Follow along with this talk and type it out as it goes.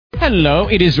Hello,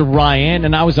 it is Ryan,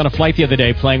 and I was on a flight the other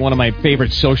day playing one of my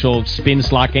favorite social spin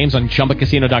slot games on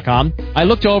ChumbaCasino.com. I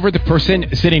looked over at the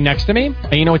person sitting next to me,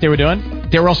 and you know what they were doing?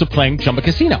 They were also playing Chumba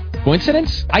Casino.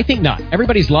 Coincidence? I think not.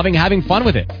 Everybody's loving having fun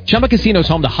with it. Chumba Casino is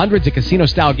home to hundreds of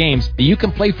casino-style games that you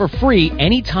can play for free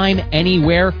anytime,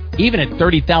 anywhere, even at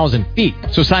 30,000 feet.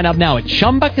 So sign up now at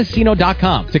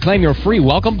ChumbaCasino.com to claim your free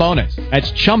welcome bonus.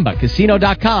 That's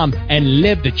ChumbaCasino.com and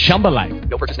live the Chumba life.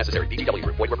 No purchase necessary. VGW.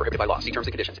 Void where prohibited by law. See terms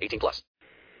and conditions. 18+.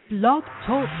 Blog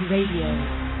Talk Radio.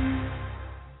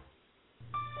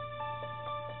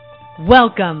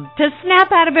 Welcome to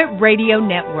Snap Out of It Radio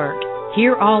Network.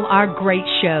 Hear all our great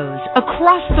shows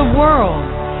across the world.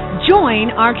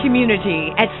 Join our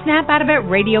community at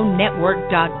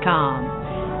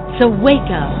snapoutofitradio.network.com. So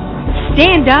wake up,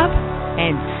 stand up,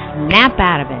 and snap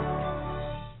out of it.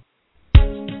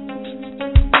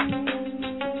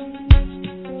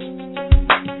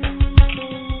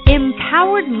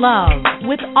 Empowered Love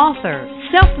with author,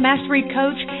 self-mastery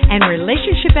coach, and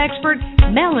relationship expert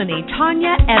Melanie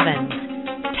Tanya Evans.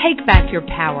 Take back your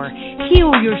power,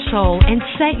 heal your soul, and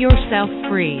set yourself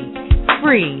free.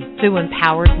 Free through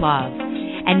Empowered Love.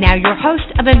 And now your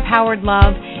host of Empowered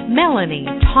Love, Melanie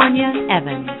Tanya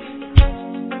Evans.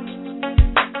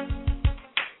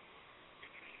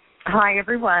 Hi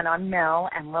everyone, I'm Mel,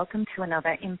 and welcome to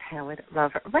another Empowered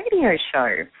Love radio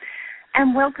show.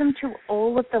 And welcome to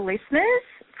all of the listeners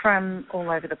from all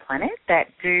over the planet that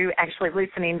do actually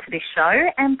listen into this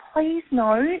show. And please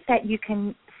know that you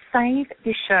can save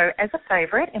this show as a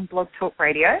favourite in Blog Talk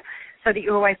Radio so that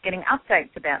you're always getting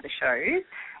updates about the shows.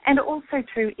 And also,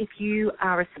 too, if you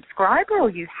are a subscriber or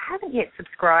you haven't yet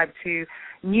subscribed to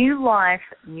New Life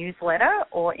newsletter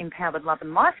or Empowered Love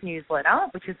and Life newsletter,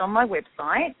 which is on my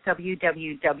website,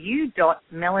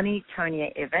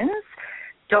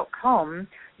 www.melanietoniaevans.com,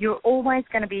 you're always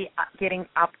going to be getting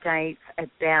updates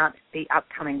about the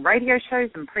upcoming radio shows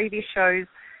and previous shows,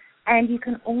 and you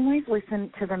can always listen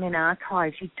to them in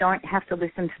archives. You don't have to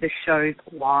listen to the shows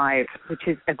live, which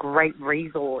is a great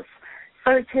resource.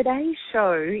 So today's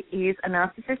show is a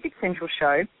Narcissistic Central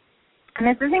show, and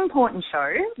this is an important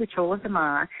show, which all of them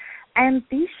are, and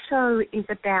this show is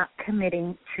about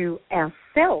committing to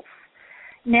ourself.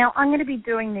 Now, I'm going to be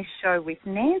doing this show with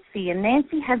Nancy, and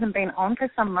Nancy hasn't been on for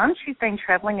some months. She's been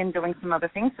travelling and doing some other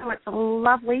things, so it's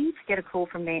lovely to get a call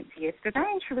from Nancy yesterday,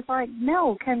 and she was like,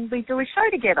 Mel, can we do a show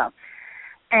together?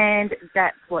 And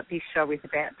that's what this show is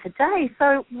about today.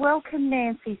 So welcome,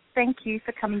 Nancy. Thank you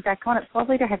for coming back on. It's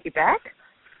lovely to have you back.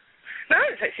 No,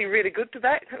 it's actually really good to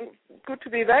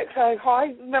be back. So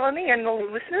hi, Melanie, and all the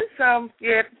listeners.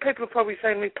 People have probably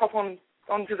seen me pop onto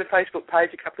the Facebook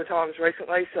page a couple of times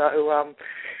recently, so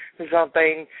because I've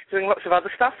been doing lots of other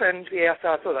stuff, and so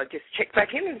I thought I'd just check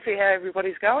back in and see how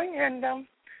everybody's going, and I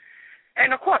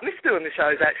quite miss doing the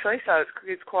shows actually, so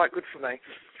it's quite good for me.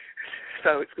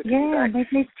 So it's good to be back. Yeah,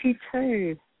 we've missed you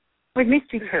too. We've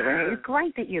missed you too, and it's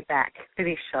great that you're back for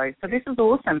this show. So this is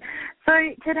awesome.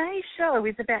 So today's show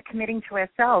is about committing to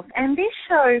ourselves, and this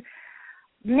show,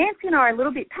 Nancy and I are a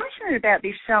little bit passionate about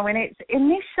this show, and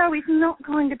this show is not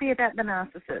going to be about the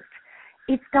narcissist.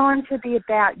 It's going to be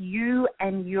about you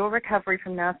and your recovery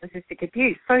from narcissistic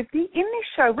abuse. So in this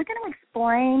show, we're going to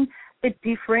explain the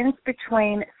difference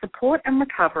between support and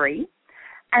recovery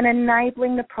and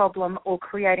enabling the problem or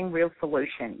creating real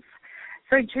solutions.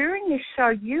 So during this show,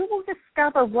 you will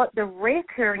discover what the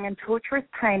reoccuring and torturous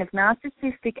pain of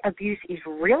narcissistic abuse is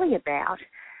really about,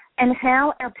 and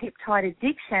how our peptide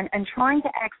addiction and trying to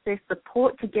access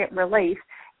support to get relief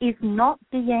is not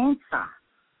the answer.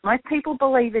 Most people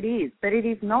believe it is, but it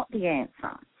is not the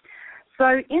answer.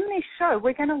 So in this show,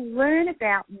 we're going to learn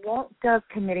about what does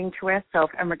committing to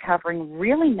ourselves and recovering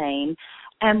really mean,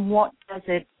 and what does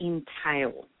it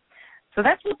entail. So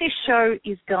that's what this show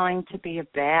is going to be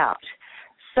about.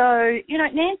 So,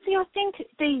 Nancy, I think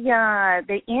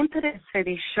the impetus for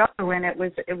this show, and it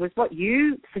was what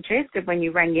you suggested when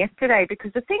you rang yesterday,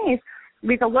 because the thing is,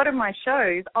 with a lot of my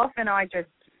shows, often I just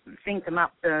think them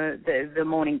up the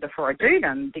morning before I do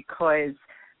them, because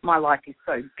my life is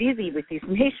so busy with this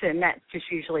mission. That's just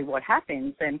usually what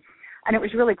happens. And it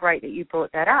was really great that you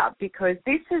brought that up, because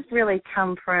this has really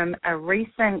come from a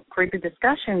recent group of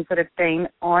discussions that have been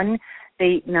on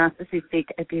the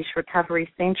Narcissistic Abuse Recovery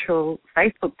Central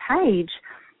Facebook page.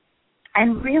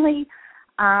 And really,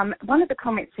 one of the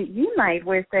comments that you made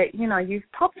was that,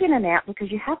 you've popped in and out because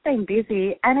you have been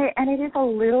busy, and it is a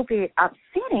little bit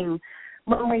upsetting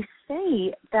when we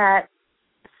see that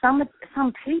some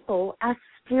people are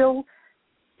still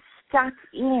stuck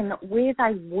in where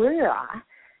they were,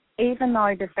 even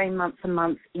though they've been months and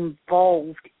months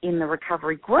involved in the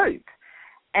recovery group.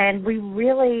 And we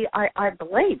really, I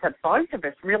believe that both of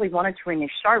us really wanted to, in this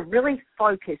show, really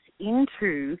focus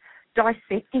into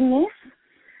dissecting this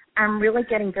and really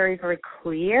getting very, very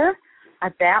clear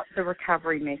about the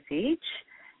recovery message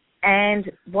and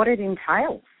what it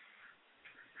entails.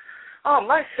 Oh,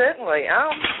 most certainly.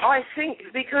 I think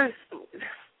because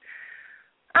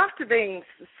after being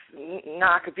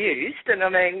narc abused, and I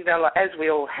mean, as we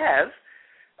all have,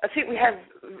 I think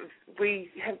we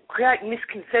create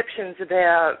misconceptions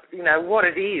about, what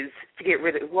it is to get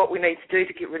rid of, what we need to do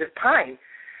to get rid of pain.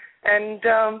 And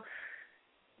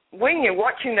when you're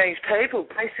watching these people,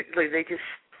 basically they're just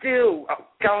still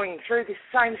going through this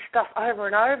same stuff over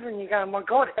and over, and you go, my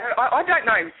God, I don't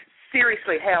know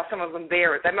seriously how some of them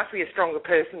bear it. They must be a stronger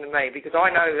person than me, because I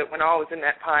know that when I was in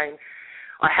that pain,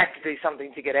 I had to do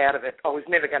something to get out of it. I was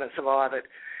never going to survive it.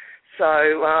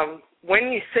 So when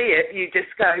you see it, you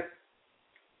just go,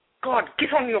 God,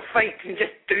 get on your feet and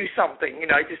just do something,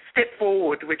 just step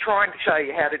forward. We're trying to show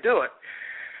you how to do it.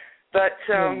 But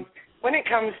when it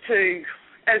comes to,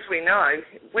 as we know,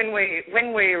 when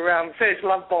we're first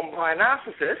love bombed by a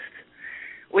narcissist,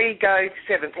 we go to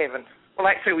seventh heaven. Well,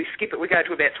 actually, we skip it. We go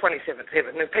to about 27th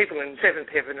heaven. And people in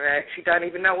 7th heaven actually don't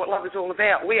even know what love is all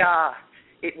about. We are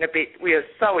it in a bit. We are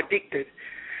so addicted.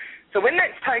 So when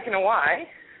that's taken away,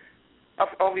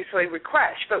 obviously we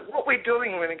crash. But what we're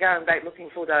doing when we're going back looking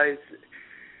for those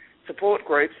support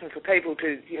groups and for people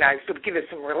to, sort of give us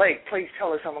some relief, please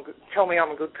tell me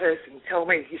I'm a good person. Tell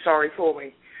me you're sorry for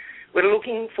me. We're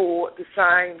looking for the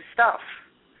same stuff.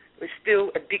 We're still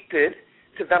addicted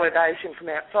to validation from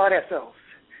outside ourselves.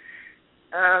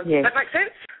 Yes. That make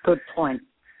sense? Good point.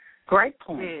 Great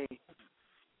point.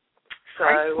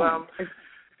 So,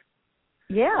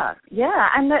 yeah.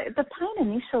 And the pain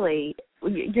initially,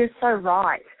 you're so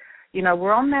right.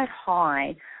 We're on that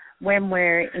high when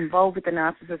we're involved with the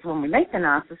narcissist, when we meet the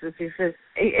narcissist, and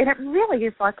it really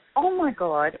is like, oh my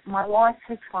God, my life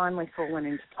has finally fallen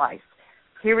into place.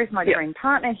 Here is my dream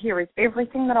partner. Here is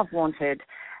everything that I've wanted.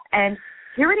 And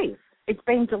here it is. It's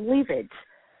been delivered,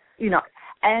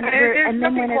 And there's and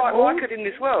nothing then quite like it in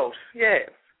this world,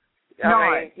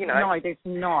 No, there's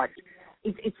not.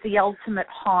 It's the ultimate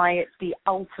high. It's the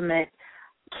ultimate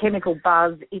chemical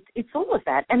buzz. It's all of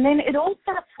that. And then it all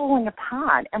starts falling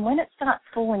apart. And when it starts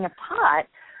falling apart,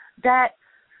 that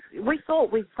we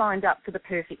thought we signed up for the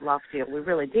perfect love deal. We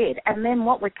really did. And then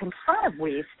what we're confronted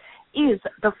with is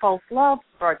the false love,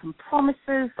 broken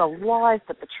promises, the lies,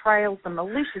 the betrayals, the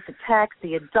malicious attacks,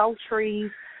 the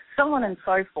adulteries, so on and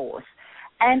so forth.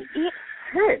 And it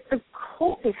hurts. Of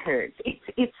course it hurts.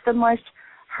 It's the most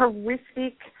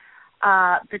horrific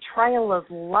betrayal of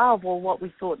love, or what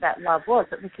we thought that love was,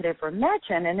 that we could ever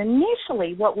imagine. And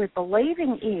initially what we're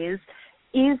believing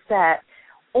is that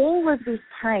all of this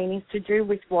pain is to do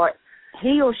with what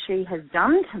he or she has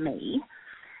done to me,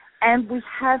 and we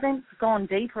haven't gone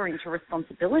deeper into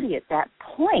responsibility at that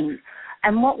point.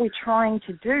 And what we're trying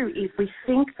to do is we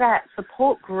think that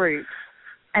support group,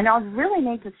 and I really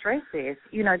need to stress this,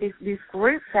 this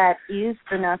group that is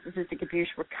the Narcissistic Abuse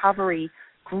Recovery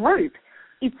Group,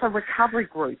 it's a recovery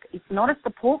group. It's not a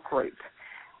support group.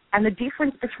 And the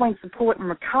difference between support and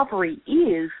recovery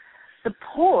is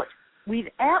support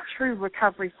without true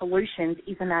recovery solutions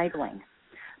is enabling.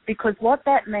 Because what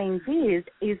that means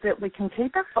is that we can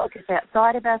keep our focus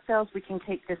outside of ourselves, we can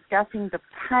keep discussing the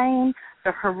pain,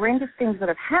 the horrendous things that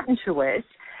have happened to us,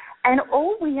 and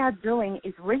all we are doing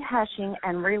is rehashing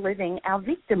and reliving our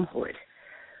victimhood.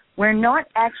 We're not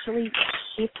actually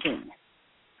shifting.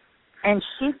 And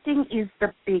shifting is the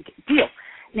big deal.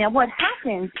 Now, what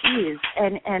happens is,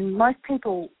 and most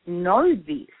people know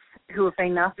this who have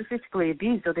been narcissistically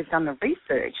abused or they've done the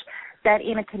research, that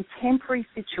in a contemporary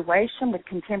situation with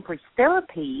contemporary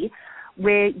therapy,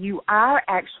 where you are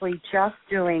actually just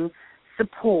doing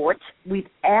support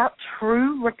without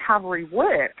true recovery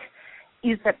work,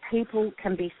 is that people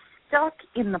can be stuck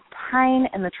in the pain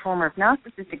and the trauma of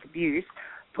narcissistic abuse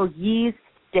for years,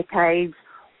 decades,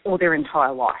 or their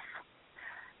entire life.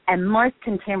 And most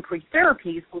contemporary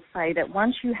therapies will say that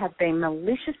once you have been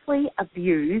maliciously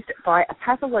abused by a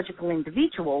pathological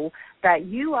individual, that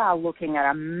you are looking at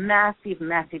a massive,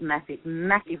 massive, massive,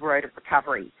 massive road of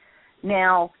recovery.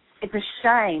 Now, it's a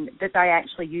shame that they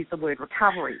actually use the word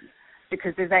recovery,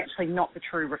 because there's actually not the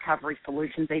true recovery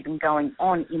solutions even going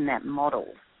on in that model.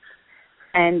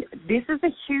 And this is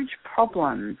a huge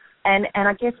problem. And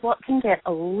I guess what can get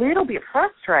a little bit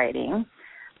frustrating,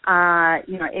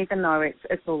 even though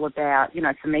it's all about,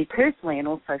 for me personally and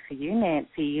also for you,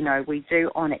 Nancy, we do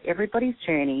honour everybody's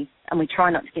journey and we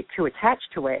try not to get too attached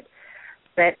to it.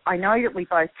 But I know that we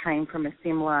both came from a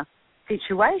similar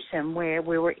situation where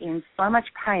we were in so much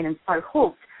pain and so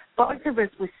hooked, both of us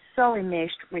were so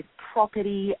enmeshed with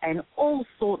property and all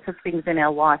sorts of things in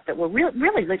our life that were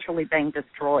really literally being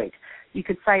destroyed. You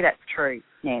could say that's true,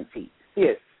 Nancy.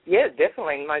 Yes. Yeah,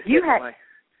 definitely, most definitely.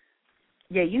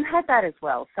 You had that as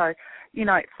well. So,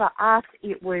 for us,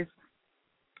 it was,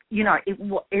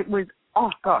 it was,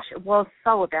 oh gosh, it was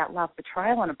so about love,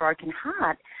 betrayal, and a broken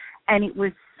heart. And it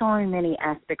was so many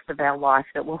aspects of our life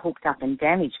that were hooked up and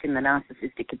damaged in the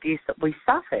narcissistic abuse that we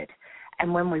suffered.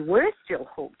 And when we were still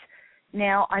hooked,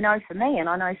 now I know for me and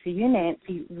I know for you,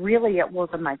 Nancy, really it was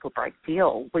a make or break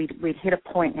deal. We'd hit a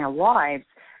point in our lives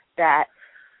that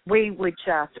we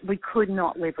could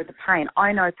not live with the pain.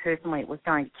 I know personally it was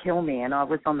going to kill me, and I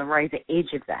was on the razor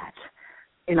edge of that,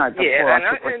 before I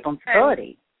took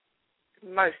responsibility.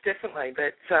 Most definitely,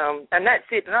 but and that's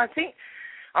it. And I think,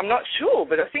 I'm not sure,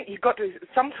 but I think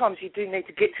sometimes you do need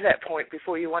to get to that point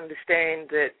before you understand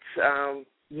that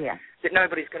that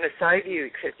nobody's going to save you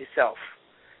except yourself.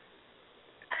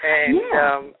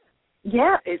 And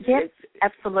it's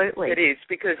absolutely. It is,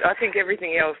 because I think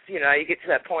everything else, you get to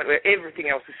that point where everything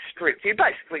else is stripped. You're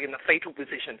basically in the fetal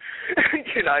position,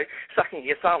 sucking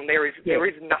your thumb. There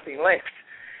is nothing left.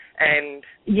 And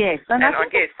yes, and I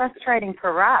guess it's frustrating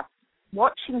for us,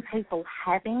 watching people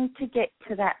having to get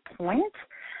to that point.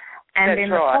 And then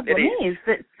the problem is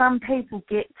that some people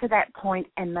get to that point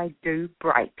and they do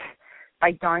break.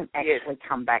 They don't actually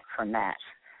come back from that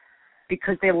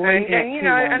because they're leaving it too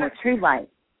long or too late.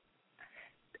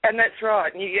 And that's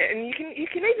right. And you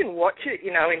can even watch it,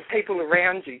 in people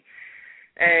around you.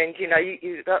 And,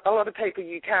 a lot of people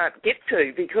you can't get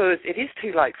to because it is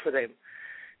too late for them.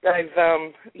 They've,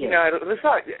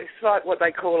 it's like what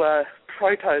they call a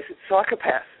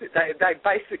psychopath. They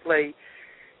basically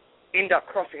end up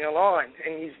crossing a line,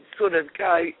 and you sort of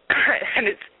go, and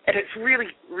it's really,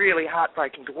 really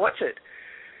heartbreaking to watch it.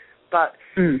 But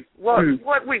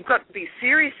what we've got to be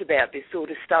serious about this sort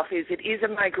of stuff is it is a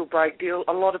make or break deal.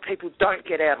 A lot of people don't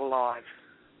get out alive,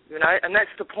 and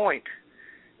that's the point.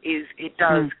 Is it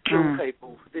does kill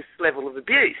people, this level of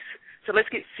abuse. So let's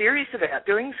get serious about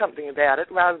doing something about it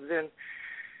rather than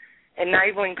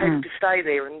enabling people to stay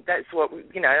there. And that's what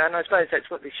and I suppose that's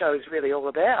what the show is really all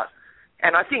about.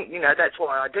 And I think, that's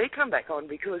why I do come back on,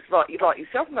 because like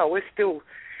yourself, Mel, we're still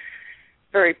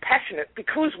very passionate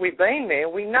because we've been there.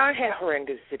 We know how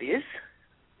horrendous it is.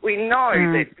 We know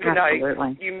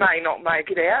that, you may not make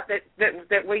it out,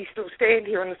 that we still stand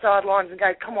here on the sidelines and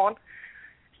go, come on,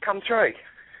 come through.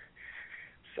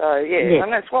 So,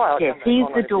 and that's why I come back here's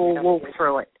on. the door, walk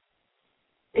through it.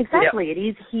 Exactly, it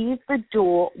is. Here's the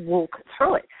door, walk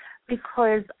through it.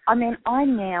 Because, I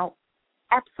now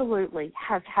absolutely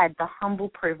have had the humble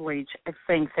privilege of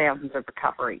seeing thousands of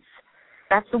recoveries.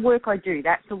 That's the work I do.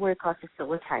 That's the work I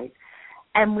facilitate.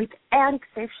 And without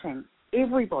exception,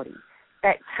 everybody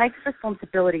that takes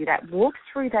responsibility, that walks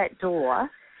through that door,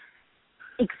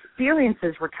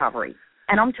 experiences recovery.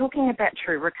 And I'm talking about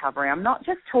true recovery. I'm not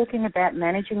just talking about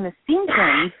managing the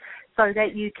symptoms so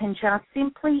that you can just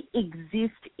simply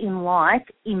exist in life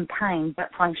in pain but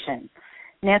function.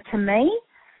 Now, to me,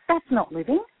 that's not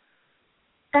living.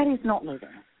 That is not living.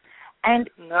 And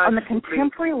on the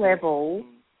contemporary level,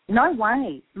 no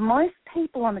way. Most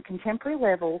people on the contemporary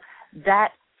level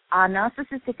that are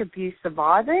narcissistic abuse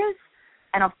survivors,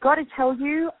 and I've got to tell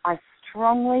you, I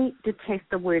strongly detest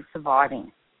the word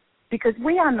surviving, because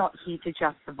we are not here to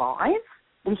just survive.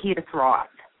 We're here to thrive.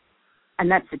 And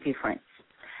that's the difference.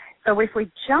 So if we're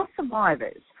just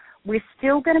survivors, we're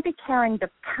still going to be carrying the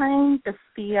pain, the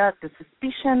fear, the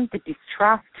suspicion, the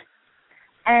distrust,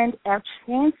 and our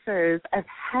chances of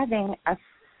having a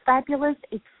fabulous,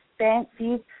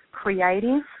 expansive,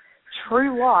 creative,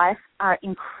 true life are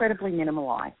incredibly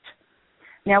minimalised.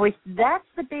 Now, if that's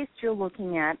the best you're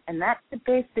looking at and that's the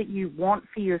best that you want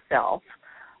for yourself,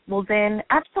 well then,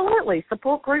 absolutely,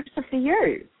 support groups are for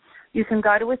you. You can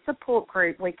go to a support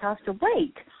group week after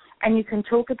week and you can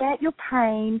talk about your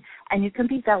pain and you can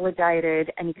be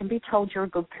validated and you can be told you're a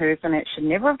good person. It should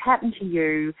never have happened to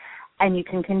you. And you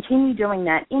can continue doing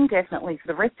that indefinitely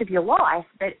for the rest of your life.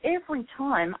 But every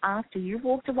time after you've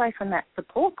walked away from that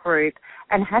support group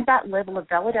and had that level of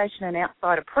validation and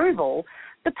outside approval,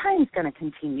 the pain's going to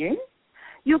continue.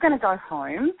 You're going to go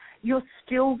home. You're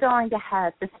still going to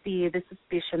have the fear, the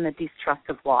suspicion, the distrust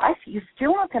of life. You're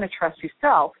still not going to trust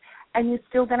yourself, and you're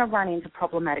still going to run into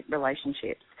problematic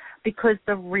relationships because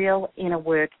the real inner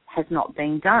work has not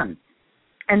been done.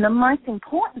 And the most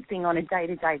important thing on a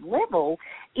day-to-day level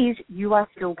is you are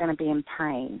still going to be in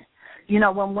pain.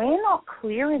 When we're not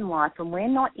clear in life and we're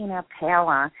not in our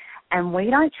power and we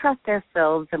don't trust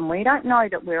ourselves, and we don't know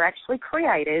that we're actually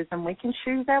creators, and we can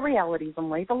choose our realities and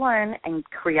leave alone and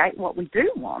create what we do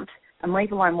want and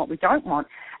leave alone what we don't want,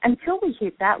 until we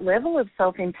hit that level of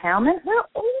self-empowerment, we're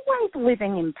always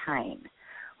living in pain.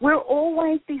 We're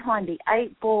always behind the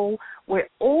 8 ball. We're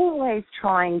always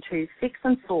trying to fix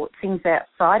and sort things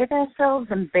outside of ourselves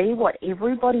and be what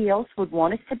everybody else would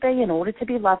want us to be in order to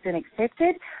be loved and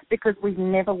accepted, because we've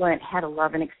never learned how to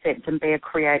love and accept and be a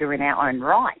creator in our own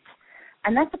right.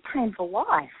 And that's a painful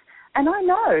life. And I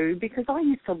know, because I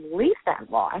used to live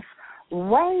that life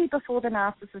way before the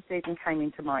narcissist even came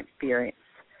into my experience.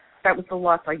 That was the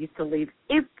life I used to live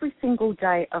every single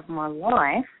day of my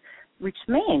life, which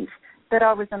meant that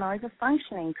I was an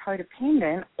over-functioning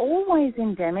codependent, always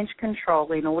in damage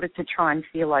control in order to try and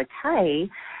feel okay,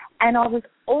 and I was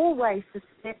always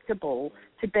susceptible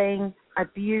to being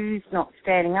abused, not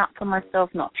standing up for myself,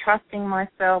 not trusting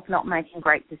myself, not making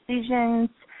great decisions,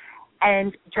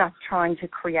 and just trying to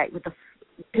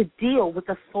to deal with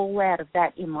the fallout of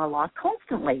that in my life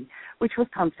constantly, which was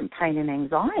constant pain and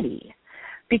anxiety,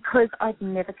 because I'd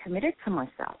never committed to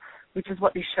myself, which is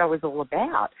what this show is all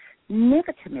about.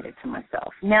 Never committed to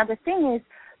myself. Now, the thing is,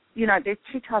 there's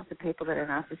 2 types of people that are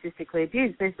narcissistically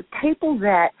abused. There's the people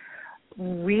that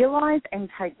realize and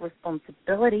take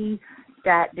responsibility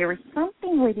that there is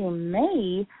something within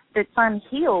me that's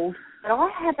unhealed that I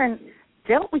haven't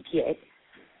dealt with yet,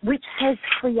 which has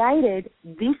created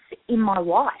this in my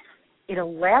life. It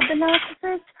allowed the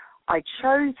narcissist. I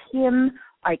chose him.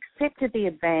 I accepted the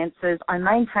advances. I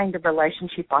maintained the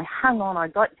relationship. I hung on. I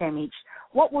got damaged.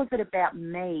 What was it about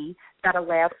me that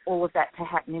allowed all of that to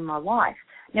happen in my life?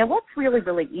 Now, what's really,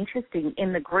 really interesting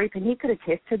in the group, and you could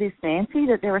attest to this, Nancy,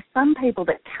 that there are some people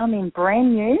that come in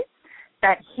brand new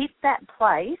that hit that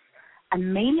place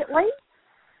immediately.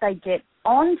 They get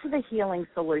onto the Healing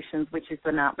Solutions, which is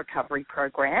the NARC recovery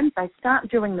program. They start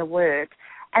doing the work,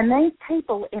 and these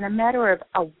people, in a matter of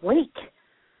a week,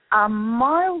 are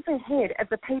miles ahead of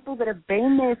the people that have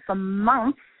been there for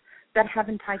months that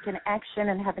haven't taken action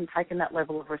and haven't taken that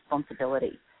level of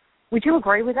responsibility. Would you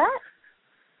agree with that?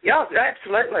 Yeah,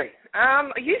 absolutely. I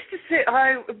used to see,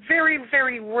 very,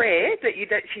 very rare that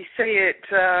you'd actually see it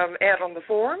out on the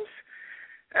forums.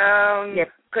 Yep.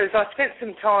 Because I spent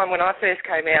some time when I first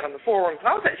came out on the forums, and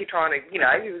I was actually trying to,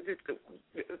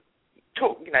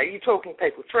 talk, you're talking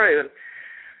people through, and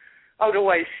I would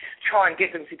always try and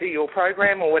get them to do your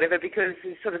program or whatever, because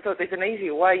I sort of thought there's an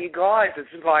easier way, you guys. It's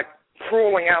like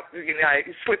crawling up, a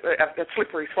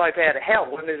slippery slope out of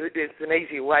hell, and there's an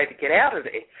easier way to get out of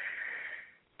there.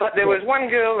 But there was one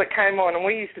girl that came on, and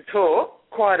we used to talk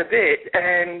quite a bit,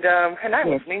 and her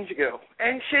name was Ninja Girl,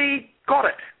 and she got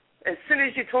it. As soon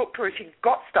as you talked to her, she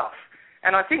got stuff.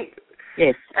 And I think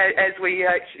as we,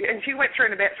 and she went through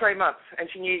in about 3 months, and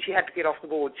she knew she had to get off the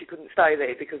board. She couldn't stay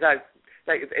there because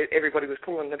everybody was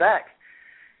pulling her back.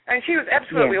 And she was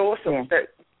absolutely awesome.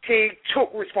 That she took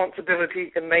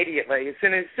responsibility immediately. As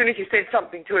soon as you said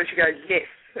something to her, she goes, yes,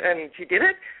 and she did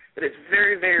it. But it's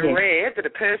very, very rare that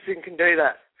a person can do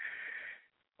that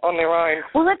on their own.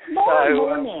 Well, it's more and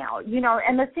more now,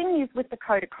 and the thing is with the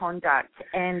code of conduct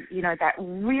and, that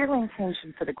real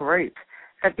intention for the group,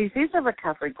 that this is a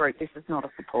recovery group, this is not a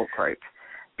support group.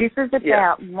 This is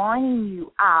about lining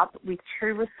you up with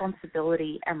true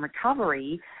responsibility and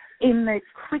recovery in the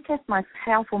quickest, most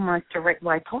powerful, most direct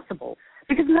way possible.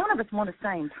 Because none of us want to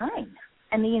stay in pain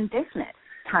and the indefinite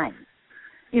pain.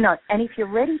 And if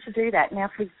you're ready to do that, now,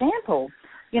 for example,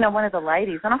 one of the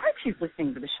ladies, and I hope she's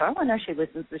listening to the show. I know she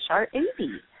listens to the show,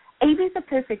 Evie. Evie's a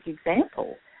perfect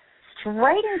example.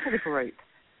 Straight into the group,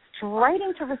 straight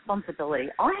into responsibility.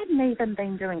 I hadn't even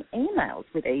been doing emails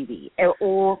with Evie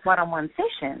or one-on-one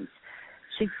sessions.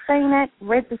 She'd seen it,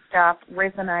 read the stuff,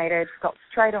 resonated, got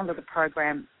straight onto the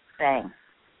program, bang.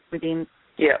 Within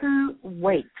 2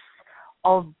 weeks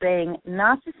of being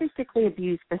narcissistically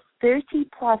abused for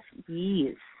 30-plus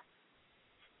years,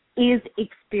 is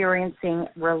experiencing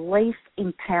relief,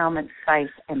 empowerment, faith,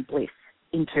 and bliss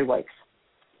in 2 weeks.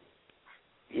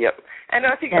 Yep. And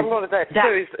I think a lot of that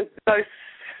too is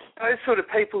those sort of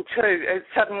people too,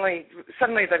 suddenly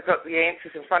they've got the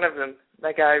answers in front of them.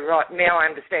 They go, right, now I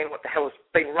understand what the hell has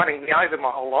been running me over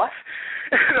my whole life.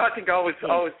 And I think I was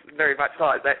very much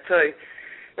like that too,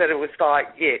 that it was like,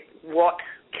 what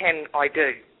can I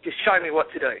do? Just show me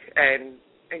what to do. And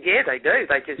they do.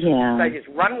 They just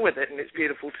run with it, and it's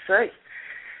beautiful to see.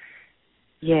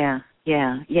 Yeah.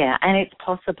 And it's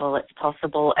possible.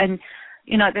 And,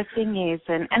 the thing is,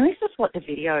 and this is what the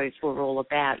videos were all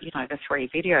about, the 3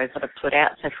 videos that I've put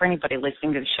out. So for anybody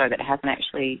listening to the show that hasn't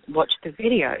actually watched the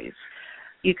videos,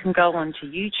 you can go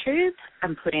onto YouTube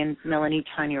and put in Melanie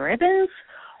Tonya Evans,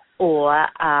 or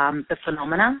the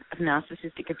phenomena of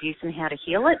narcissistic abuse and how to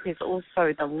heal it. There's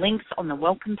also the links on the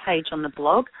welcome page on the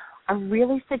blog. I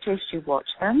really suggest you watch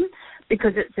them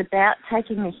because it's about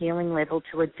taking the healing level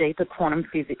to a deeper quantum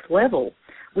physics level,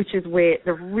 which is where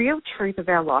the real truth of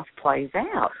our life plays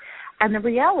out. And the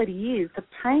reality is the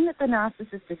pain that the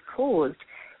narcissist has caused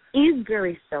is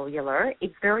very cellular.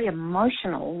 It's very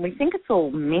emotional. We think it's all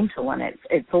mental and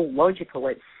it's all logical.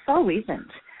 It so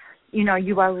isn't. You know,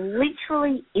 you are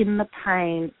literally in the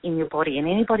pain in your body. And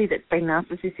anybody that's been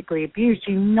narcissistically abused,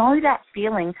 you know that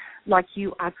feeling like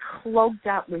you are clogged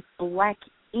up with black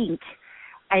ink,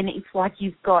 and it's like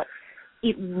you've got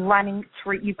it running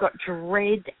through, you've got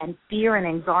dread and fear and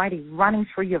anxiety running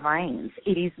through your veins.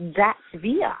 It is that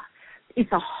severe.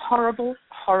 It's a horrible,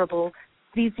 horrible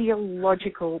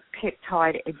physiological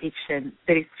peptide addiction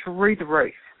that is through the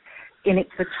roof. And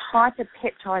it's the type of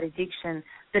peptide addiction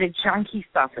that a junkie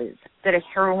suffers, that a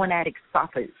heroin addict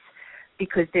suffers,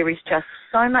 because there is just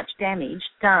so much damage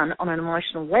done on an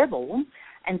emotional level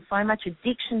and so much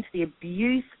addiction to the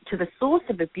abuse, to the source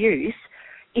of abuse.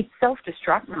 It's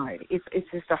self-destruct mode. It's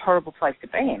just a horrible place to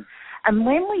be in. And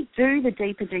when we do the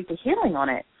deeper healing on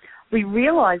it, we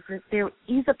realise that there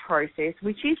is a process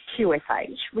which is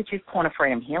QFH, which is quantum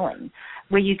freedom healing,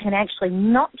 where you can actually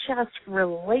not just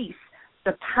release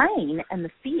the pain and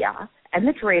the fear and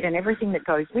the dread and everything that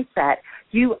goes with that,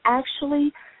 you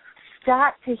actually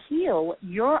start to heal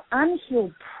your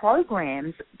unhealed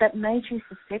programs that made you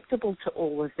susceptible to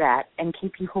all of that and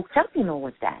keep you hooked up in all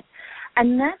of that.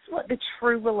 And that's what the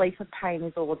true relief of pain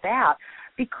is all about,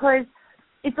 because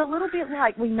it's a little bit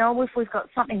like we know if we've got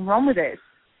something wrong with us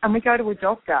and we go to a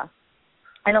doctor,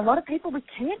 and a lot of people with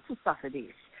cancer suffer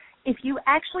this. If you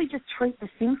actually just treat the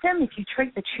symptom, if you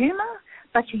treat the tumour,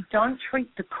 but you don't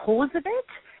treat the cause of it,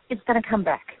 it's going to come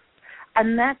back.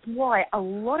 And that's why a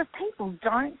lot of people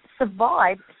don't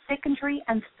survive secondary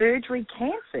and third-degree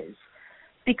cancers,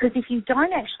 because if you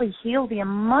don't actually heal the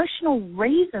emotional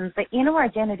reasons, the inner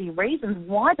identity reasons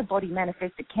why the body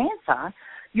manifested cancer,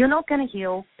 you're not going to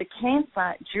heal the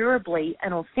cancer durably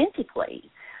and authentically.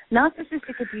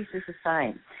 Narcissistic abuse is the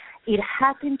same. It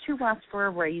happened to us for a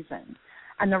reason.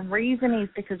 And the reason is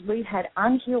because we had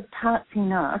unhealed parts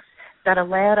in us that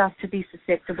allowed us to be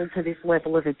susceptible to this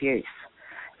level of abuse.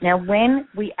 Now, when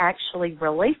we actually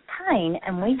release pain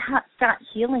and we start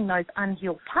healing those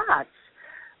unhealed parts,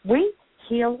 we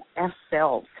heal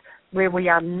ourselves, where we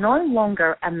are no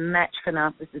longer a match for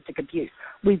narcissistic abuse.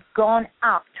 We've gone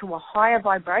up to a higher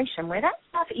vibration where that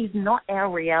stuff is not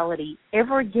our reality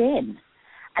ever again.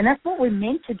 And that's what we're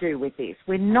meant to do with this.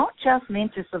 We're not just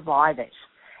meant to survive it.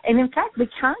 And in fact, we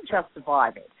can't just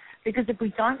survive it, because if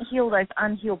we don't heal those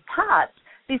unhealed parts,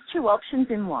 there's two options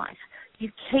in life.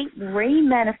 You keep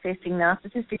re-manifesting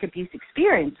narcissistic abuse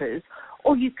experiences,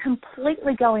 or you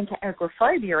completely go into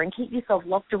agoraphobia and keep yourself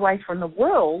locked away from the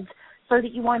world so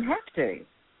that you won't have to.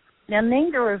 Now,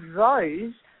 neither of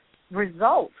those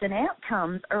results and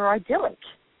outcomes are idyllic.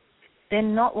 They're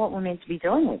not what we're meant to be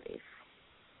doing with this.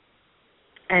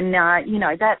 And,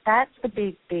 that's the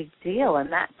big deal,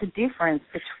 and that's the difference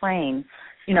between,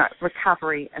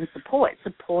 recovery and support.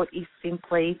 Support is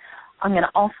simply, I'm going to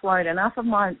offload enough of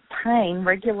my pain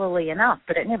regularly enough,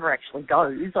 but it never actually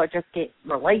goes. I just get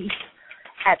released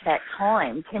at that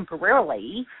time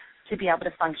temporarily to be able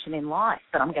to function in life.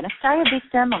 But I'm going to stay a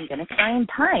victim, I'm going to stay in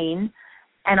pain,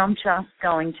 and I'm just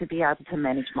going to be able to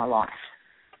manage my life.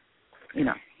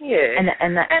 Yeah.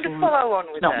 And that's to follow on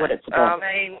with not that, what it's about.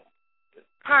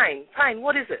 Pain,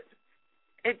 what is it?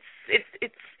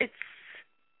 It's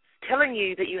telling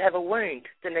you that you have a wound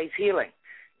that needs healing.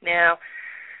 Now,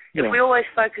 if we always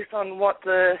focus on what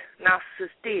the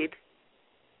narcissist did,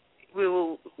 we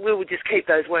will just keep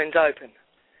those wounds open.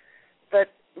 But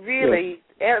really,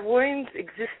 our wounds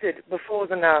existed before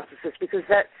the narcissist, because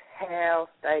that's how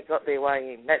they got their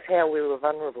way in. That's how we were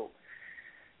vulnerable.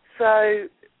 So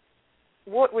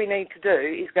what we need to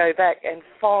do is go back and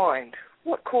find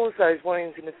what caused those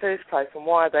wounds in the first place, and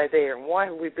why are they there, and why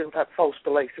have we built up false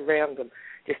beliefs around them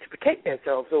just to protect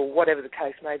ourselves, or whatever the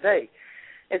case may be.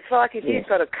 It's like if you've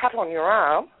got a cut on your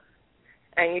arm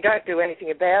and you don't do anything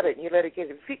about it and you let it get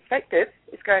infected,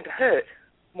 it's going to hurt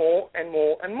more and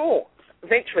more and more,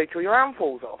 eventually till your arm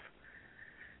falls off.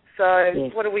 So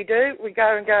what do? We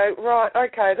go and go, right,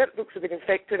 okay, that looks a bit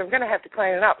infected. I'm going to have to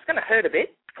clean it up. It's going to hurt a bit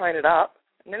to clean it up,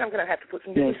 and then I'm going to have to put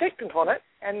some disinfectant on it,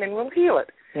 and then we'll heal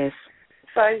it.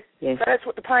 So that's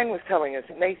what the pain was telling us.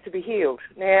 It needs to be healed.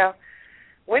 Now,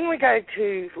 when we go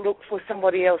to look for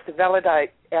somebody else to validate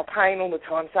our pain all the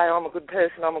time, say, I'm a good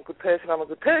person, I'm a good person, I'm a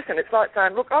good person, it's like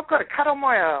saying, look, I've got a cut on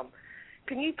my arm.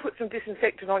 Can you put some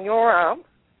disinfectant on your arm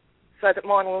so that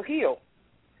mine will heal?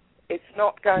 it's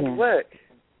not going to work.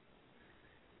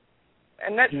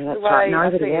 And that's the way right. I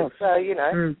Nobody see else. it.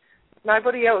 So,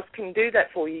 nobody else can do that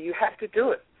for you. You have to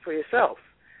do it for yourself.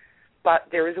 But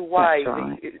there is a way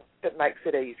that makes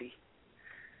it easy.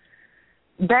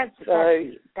 That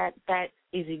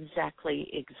is exactly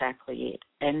it.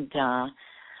 And that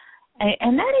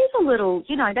is a little,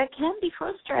 that can be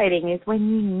frustrating, is when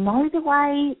you know the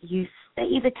way, you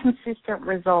see the consistent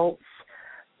results,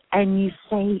 and you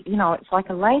see, it's like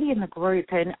a lady in the group,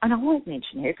 and I won't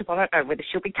mention her because I don't know whether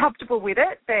she'll be comfortable with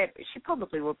it, but she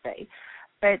probably will be.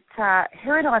 But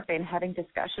her and I have been having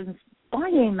discussions by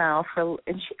email,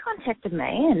 and she contacted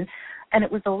me, and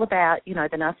it was all about, the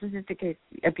Narcissistic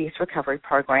Abuse Recovery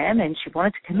Program, and she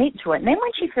wanted to commit to it. And then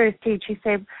when she first did, she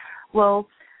said, well,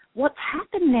 what's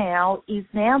happened now is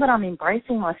now that I'm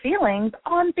embracing my feelings,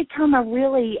 I've become a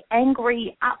really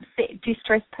angry, upset,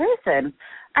 distressed person.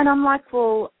 And I'm like,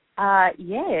 well,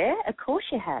 yeah, of course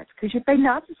you have, because you've been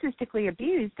narcissistically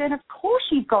abused, and of course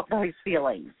you've got those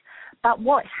feelings. But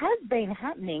what has been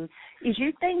happening is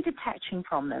you've been detaching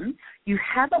from them, you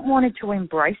haven't wanted to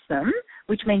embrace them,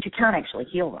 which means you can't actually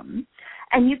heal them,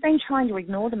 and you've been trying to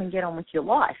ignore them and get on with your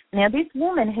life. Now, this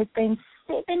woman has been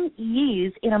 7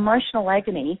 years in emotional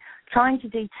agony trying to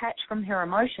detach from her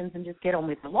emotions and just get on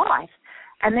with her life.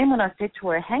 And then when I said to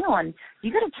her, hang on,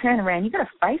 you've got to turn around, you've got to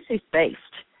face this beast.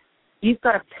 You've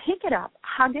got to pick it up,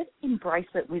 hug it, embrace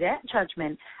it without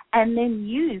judgment, and then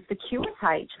use the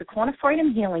QFH, the Quantum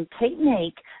Freedom Healing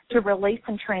technique, to release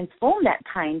and transform that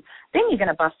pain. Then you're going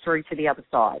to bust through to the other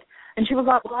side. And she was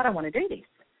like, well, I don't want to do this.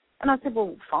 And I said,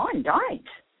 well, fine, don't.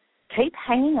 Keep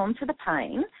hanging on to the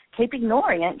pain, keep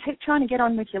ignoring it, keep trying to get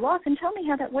on with your life, and tell me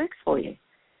how that works for you.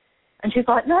 And she's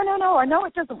like, no, I know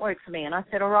it doesn't work for me. And I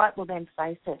said, all right, well, then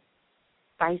face it.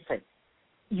 Face it.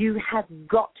 You have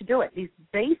got to do it. This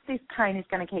beast, this pain is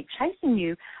going to keep chasing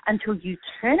you until you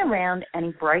turn around and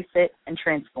embrace it and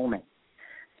transform it.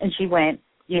 And she went,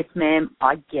 yes, ma'am,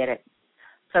 I get it.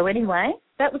 So anyway,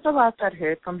 that was the last I'd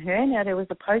heard from her. Now, there was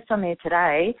a post on there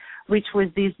today, which was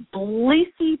this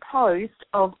blissy post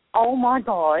of, oh, my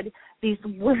God, this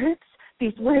works.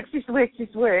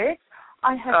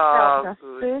 I have felt the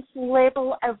first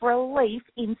level of relief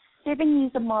in 7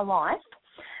 years of my life.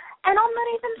 And I'm not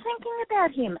even thinking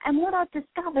about him. And what I've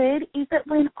discovered is that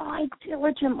when I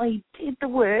diligently did the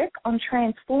work on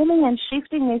transforming and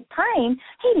shifting this pain,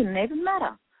 he didn't even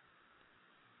matter.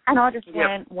 And I just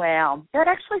went, wow, that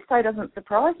actually so doesn't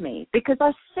surprise me, because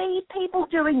I see people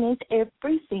doing this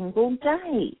every single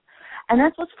day. And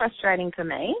that's what's frustrating for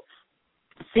me,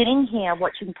 sitting here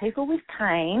watching people with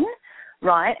pain,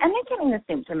 right, and they're getting the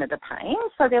symptom of the pain.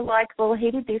 So they're like, well,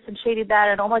 he did this and she did that,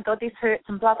 and oh, my God, this hurts,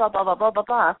 and blah, blah, blah, blah, blah, blah,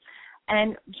 blah.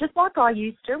 And just like I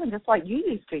used to, and just like you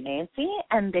used to, Nancy,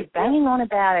 and they're banging on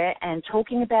about it and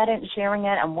talking about it and sharing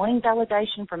it and wanting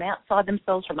validation from outside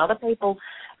themselves, from other people,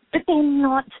 but they're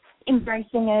not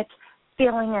embracing it,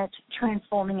 feeling it,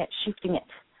 transforming it, shifting it.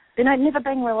 They're never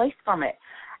being released from it.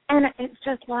 And it's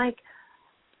just like,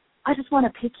 I just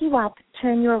want to pick you up,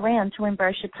 turn you around to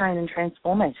embrace your pain and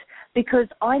transform it. Because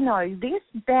I know this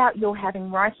bout you're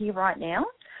having right here, right now,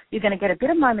 you're going to get a bit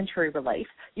of momentary relief.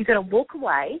 You're going to walk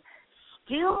away,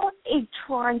 still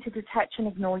trying to detach and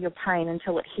ignore your pain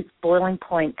until it hits boiling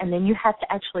point, and then you have to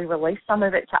actually release some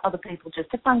of it to other people just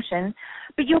to function.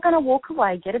 But you're going to walk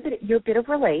away, get a bit of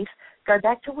relief, go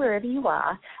back to wherever you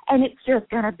are, and it's just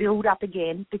going to build up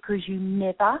again because you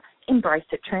never embraced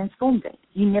it, transformed it.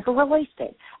 You never released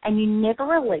it, and you never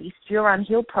released your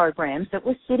unhealed programs that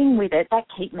were sitting with it that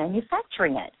keep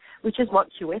manufacturing it, which is what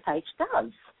QFH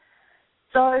does.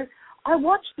 So I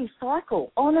watched this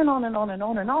cycle on and on and on and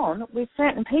on and on with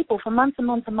certain people for months and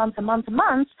months and months and months and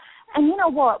months. And you know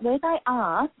what? Where they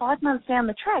are 5 months down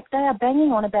the track, they are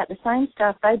banging on about the same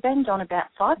stuff they banged on about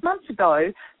 5 months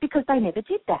ago because they never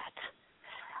did that.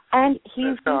 And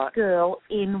here's this girl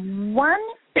in one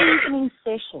evening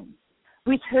session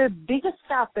with her biggest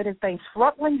stuff that has been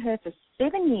throttling her for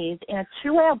 7 years in a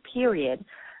 2-hour period,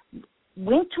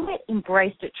 went to it,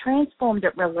 embraced it, transformed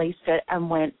it, released it, and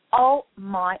went, oh,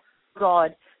 my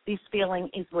God, this feeling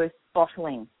is worth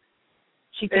bottling.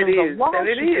 She feels alive,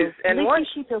 she feels sleepy,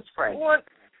 she feels free.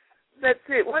 That's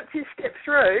it. Once you step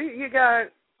through, you go,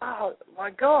 oh,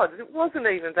 my God, it wasn't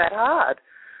even that hard.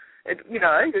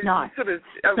 No. Sort of,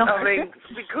 I mean,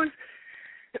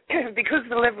 because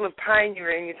the level of pain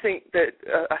you're in, you think that,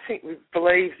 I think we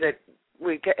believe that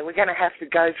we're going to have to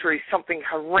go through something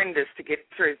horrendous to get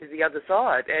through to the other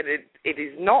side, and it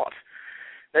is not.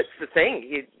 That's the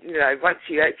thing. Once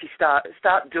you actually start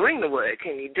doing the work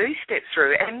and you do step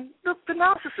through, and look, the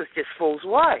narcissist just falls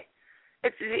away.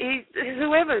 It's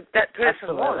whoever that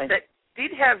person was that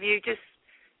did have you just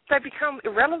they become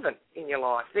irrelevant in your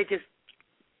life. They're just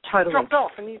Totally. dropped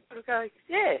off, and you sort of go,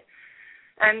 yeah.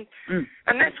 And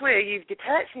that's where you've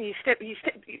detached, and you step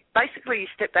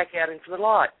back out into the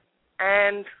light,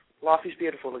 and life is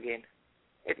beautiful again.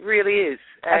 It really is,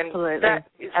 and Absolutely. that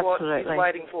is what Absolutely. is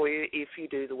waiting for you if you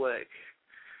do the work.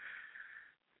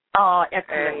 Oh,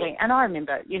 absolutely. And I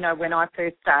remember, when I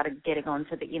first started getting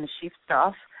onto the inner shift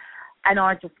stuff, and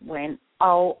I just went,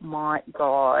 oh, my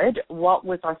God, what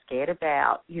was I scared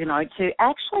about? To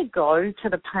actually go to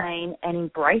the pain and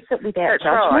embrace it without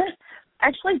judgment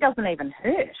actually doesn't even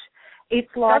hurt. It's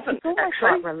like, it's almost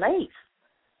like relief.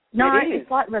 No,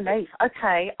 it's like relief.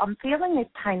 Okay, I'm feeling this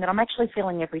pain that I'm actually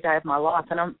feeling every day of my life,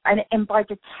 and by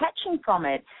detaching from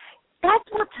it, that's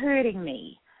what's hurting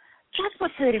me. That's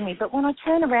what's hurting me. But when I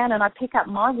turn around and I pick up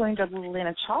my wounded little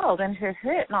inner child and her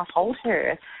hurt, and I hold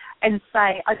her and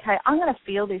say, okay, I'm going to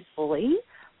feel this fully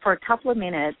for a couple of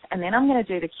minutes, and then I'm going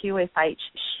to do the QFH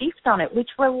shift on it, which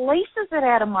releases it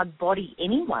out of my body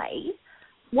anyway.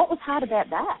 What was hard about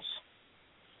that?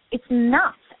 It's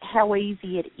nuts how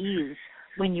easy it is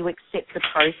when you accept the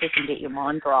process and get your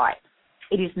mind right.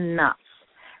 It is nuts.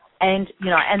 And,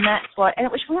 and that's why, and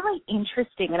it was really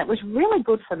interesting, and it was really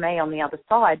good for me on the other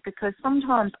side, because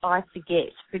sometimes I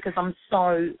forget, because I'm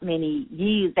so many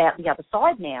years out the other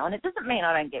side now, and it doesn't mean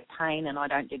I don't get pain and I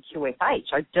don't get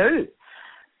QFH. I do.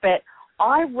 But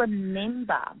I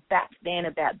remember back then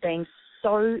about being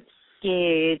so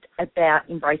scared about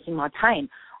embracing my pain.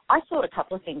 I thought a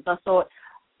couple of things. I thought,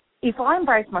 if I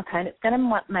embrace my pain, it's going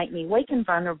to make me weak and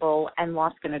vulnerable, and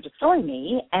life's going to destroy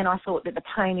me. And I thought that the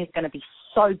pain is going to be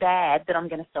so bad that I'm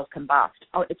going to self-combust.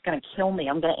 Oh, it's going to kill me.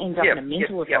 I'm going to end up in a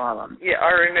mental asylum. Yeah,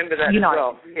 I remember that as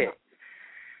well. Yeah.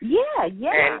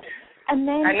 And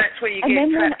that's where you get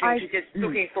trapped into just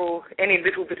looking for any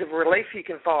little bit of relief you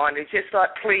can find. It's just like,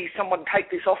 please, someone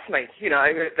take this off me.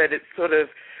 That it's sort of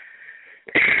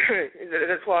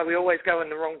that's why we always go in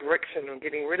the wrong direction and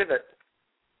getting rid of it.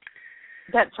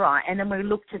 That's right. And then we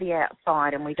look to the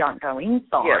outside and we don't go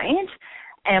inside,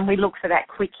 and we look for that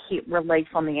quick hit relief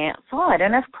on the outside.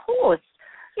 And, of course,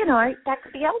 that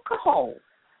could be alcohol.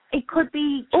 It could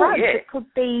be drugs. It could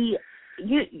be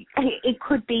it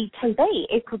could be TV.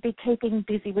 It could be keeping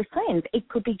busy with friends. It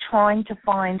could be trying to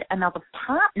find another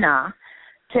partner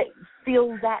to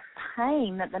feel that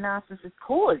pain that the narcissist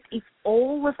caused. It's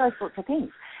all of those sorts of things.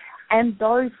 And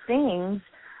those things,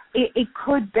 it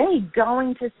could be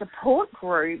going to support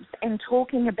groups and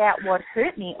talking about what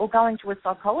hurt me, or going to a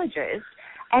psychologist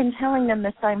and telling them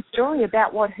the same story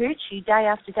about what hurts you day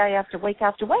after day after week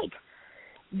after week.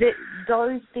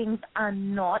 Those things are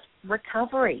not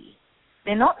recovery.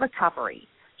 They're not recovery.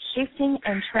 Shifting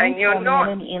and transforming at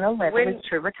an inner level is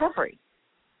true recovery.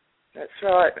 That's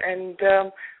right. And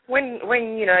when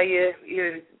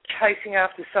you're chasing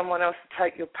after someone else to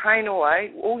take your pain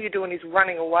away, all you're doing is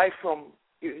running away from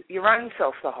your own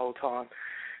self the whole time.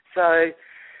 So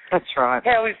that's right.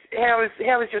 How is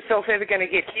yourself ever going to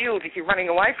get healed if you're running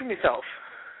away from yourself?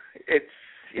 It's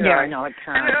no, it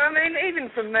can't. And, I mean, even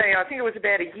for me, I think it was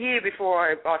about a year before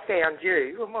I found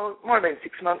you. Well, it might have been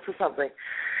 6 months or something.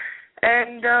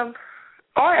 And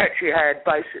I actually had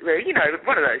basically,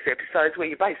 one of those episodes where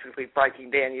you're basically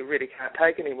breaking down, you really can't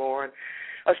take anymore. And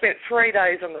I spent 3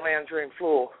 days on the lounge room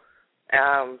floor,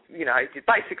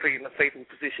 basically in the fetal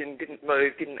position, didn't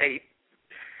move, didn't eat,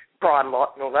 cried a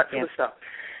lot and all that sort of stuff.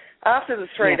 After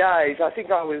the 3 days, I think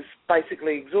I was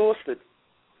basically exhausted.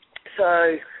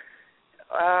 So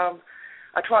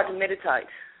I tried to meditate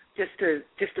just to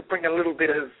bring a little bit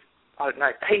of, I don't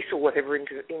know, peace or whatever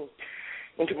into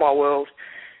my world.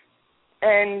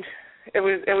 And it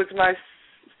was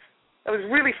a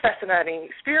really fascinating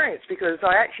experience, because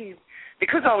I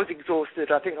was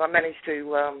exhausted, I think I managed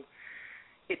to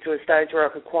get to a stage where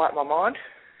I could quiet my mind.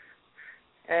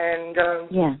 And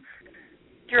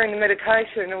during the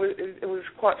meditation, it was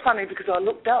quite funny, because I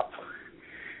looked up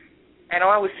and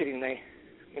I was sitting there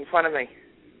in front of me,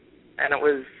 and it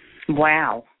was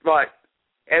like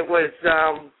it was,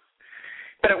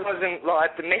 but it wasn't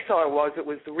like the mess I was. It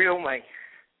was the real me,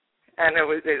 and there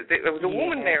was a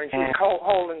woman there, and she was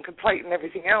whole and complete and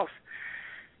everything else.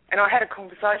 And I had a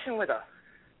conversation with her,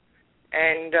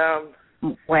 and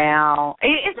wow,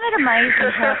 isn't it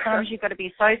amazing how sometimes you've got to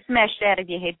be so smashed out of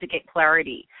your head to get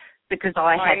clarity? Because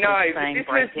I had the same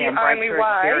breakdown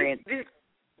experience.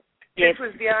 This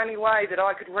was the only way that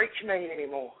I could reach me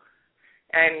anymore.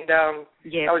 And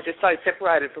I was just so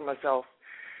separated from myself.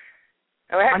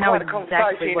 And we had quite a conversation,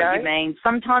 exactly what you mean.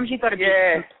 Sometimes you've got to be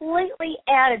completely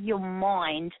out of your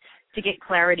mind to get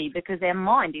clarity, because our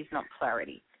mind is not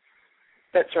clarity.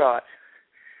 That's right.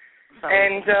 So,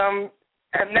 and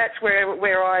And that's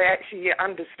where I actually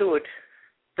understood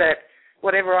that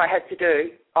whatever I had to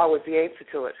do, I was the answer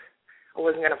to it. I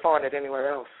wasn't going to find it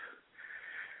anywhere else.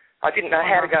 I didn't know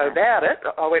how to go about it.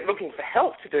 I went looking for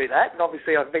help to do that, and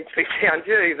obviously I eventually found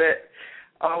you. That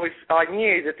I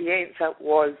knew that the answer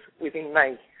was within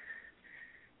me.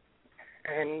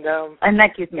 And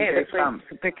that gives me goosebumps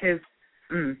because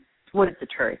what is the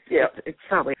truth? Yeah. It's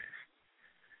so weird.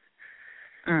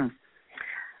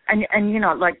 And you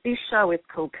know, like this show is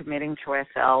called Committing to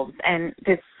Ourselves, and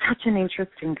there's such an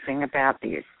interesting thing about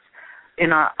this. You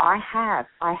know, I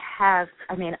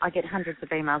get hundreds of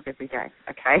emails every day,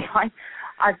 okay?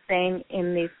 I've been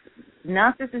in this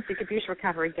narcissistic abuse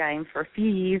recovery game for a few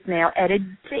years now at a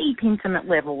deep, intimate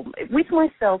level with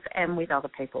myself and with other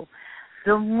people.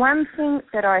 The one thing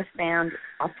that I've found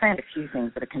a few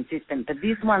things that are consistent, but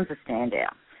this one's a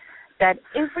standout, that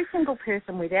every single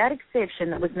person without exception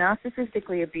that was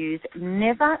narcissistically abused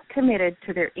never committed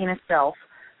to their inner self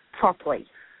properly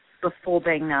before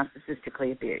being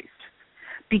narcissistically abused.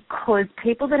 Because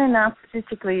people that are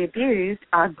narcissistically abused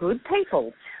are good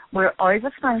people. We're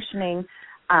over-functioning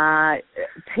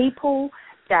people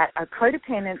that are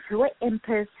codependents, who are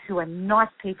empaths, who are nice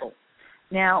people.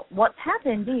 Now, what's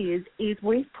happened is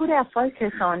we've put our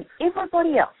focus on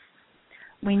everybody else.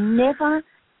 We never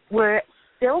were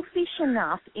selfish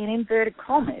enough, in inverted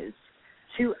commas,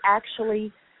 to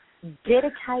actually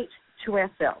dedicate to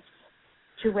ourselves,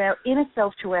 to our inner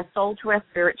self, to our soul, to our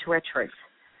spirit, to our truth.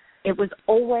 It was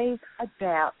always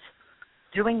about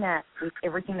doing that with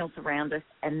everything else around us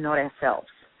and not ourselves.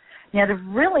 Now, the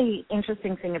really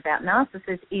interesting thing about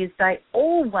narcissists is they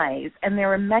always, and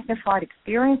they're a magnified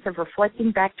experience of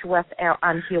reflecting back to us our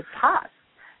unhealed past.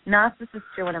 Narcissists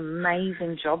do an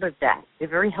amazing job of that. They're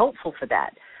very helpful for that.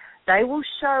 They will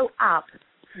show up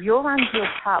your unhealed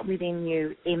part within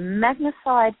you in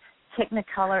magnified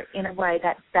technicolor in a way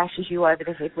that bashes you over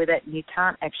the head with it, and you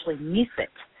can't actually miss it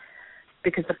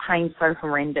because the pain's so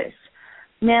horrendous.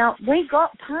 Now, we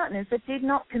got partners that did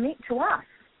not commit to us.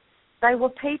 They were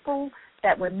people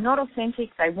that were not authentic,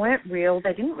 they weren't real,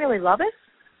 they didn't really love us,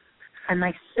 and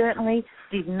they certainly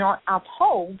did not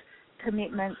uphold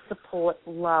commitment, support,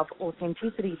 love,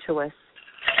 authenticity to us.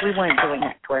 We weren't doing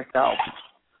that to ourselves.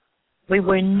 We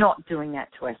were not doing that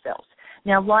to ourselves.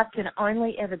 Now, life can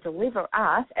only ever deliver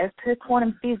us, as per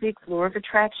quantum physics, law of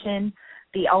attraction,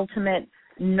 the ultimate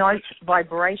note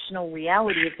vibrational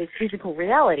reality of this physical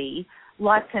reality,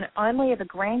 life can only ever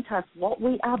grant us what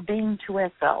we are being to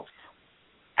ourselves.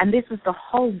 And this was the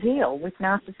whole deal with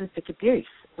narcissistic abuse.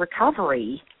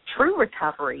 Recovery, true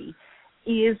recovery,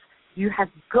 is you have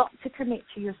got to commit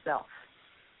to yourself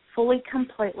fully,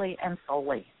 completely, and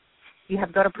solely. You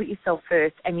have got to put yourself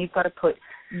first, and you've got to put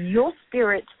your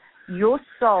spirit, your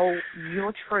soul,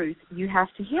 your truth. You have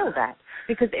to heal that,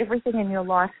 because everything in your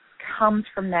life comes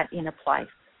from that inner place.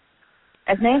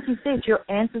 As Nancy said, your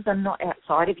answers are not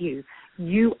outside of you.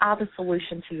 You are the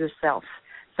solution to yourself.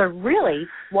 So really,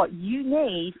 what you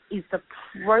need is the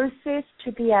process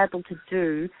to be able to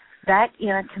do that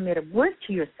inner committed work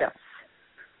to yourself.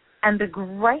 And the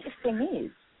great thing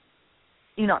is,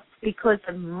 you know, because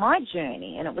of my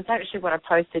journey, and it was actually what I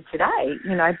posted today,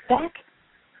 you know, back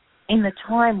in the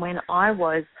time when I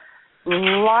was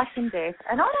life and death,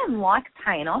 and I don't like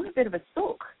pain. I'm a bit of a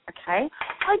sook, okay?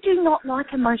 I do not like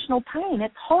emotional pain.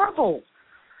 It's horrible.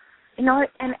 You know,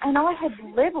 and I had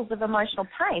levels of emotional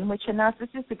pain, which are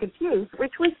narcissistic abuse,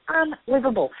 which was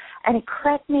unlivable. And it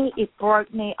cracked me, it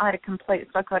broke me, I had a complete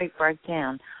psychotic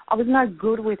breakdown. I was no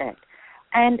good with it.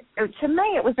 And to me,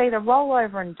 it was either roll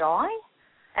over and die,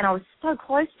 and I was so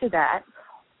close to that,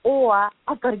 or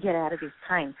I've got to get out of this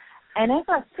pain. And as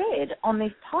I said on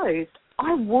this post,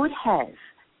 I would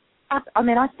have. I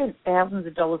mean, I spent thousands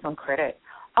of dollars on credit.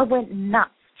 I went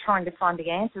nuts trying to find the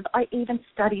answers. I even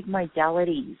studied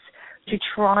modalities to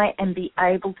try and be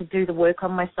able to do the work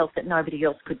on myself that nobody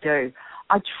else could do.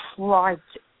 I tried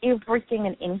everything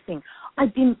and anything. I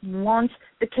didn't want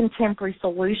the contemporary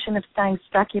solution of staying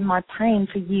stuck in my pain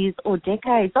for years or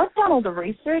decades. I've done all the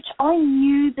research. I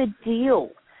knew the deal,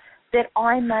 that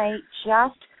I may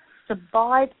just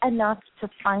survive enough to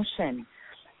function.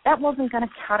 That wasn't going to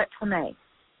cut it for me,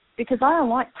 because I don't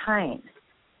like pain.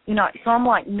 You know, so I'm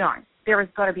like, no, there has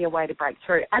got to be a way to break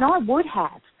through. And I would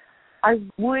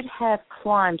have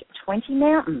climbed 20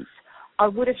 mountains. I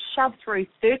would have shoved through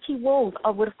 30 walls. I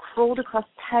would have crawled across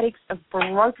paddocks of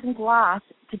broken glass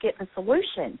to get the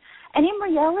solution. And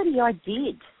in reality, I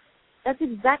did. That's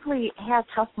exactly how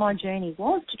tough my journey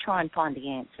was, to try and find the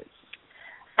answers.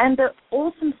 And the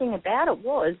awesome thing about it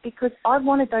was, because I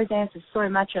wanted those answers so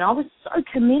much and I was so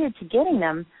committed to getting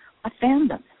them, I found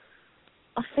them.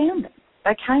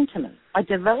 They came to me. I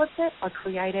developed it, I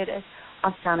created it,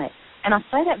 I've done it. And I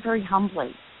say that very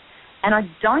humbly. And I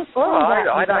don't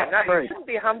I don't know. You shouldn't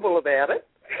be humble about it.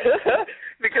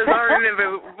 Because I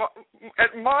remember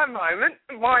at my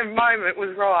moment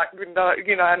was right. And,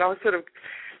 and I was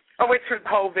I went through the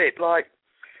whole bit, like,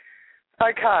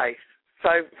 okay, so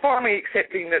finally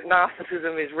accepting that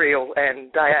narcissism is real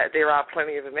and there are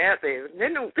plenty of them out there.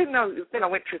 Then I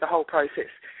went through the whole process.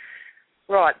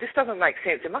 Right, this doesn't make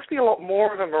sense. There must be a lot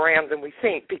more of them around than we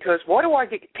think, because why do I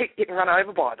keep getting run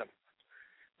over by them?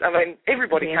 I mean,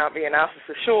 everybody can't be a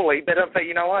narcissist, surely, but I've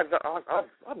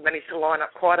managed to line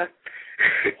up quite a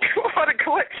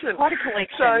collection. Quite a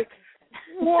collection. So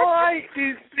why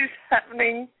is this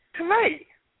happening to me?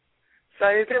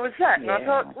 So there was that, and I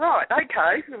thought, right,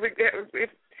 okay,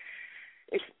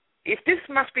 if this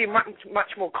must be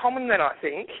much more common than I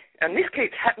think, and this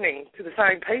keeps happening to the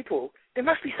same people, there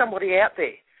must be somebody out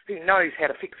there who knows how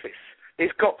to fix this.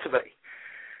 There's got to be.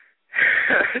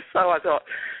 So I thought,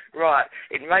 right,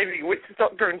 it may be witch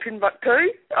doctor in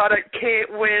Timbuktu. I don't care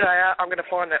where they are. I'm going to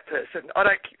find that person. I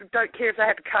don't care if they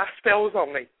have to cast spells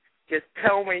on me. Just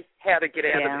tell me how to get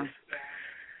out of this.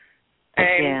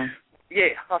 And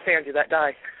I found you that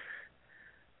day.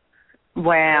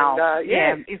 Wow.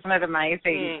 And, isn't it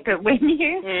amazing? But when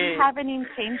you have an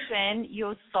intention,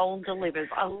 your soul delivers.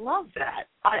 I love that.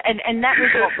 And that was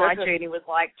what my journey was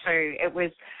like too. It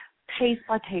was piece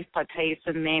by piece by piece,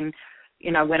 and then,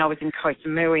 when I was in Koh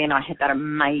Samui and I had that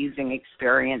amazing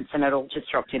experience, and it all just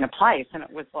dropped into place, and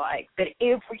it was like that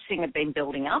everything had been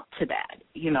building up to that,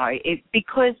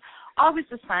 because I was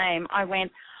the same. I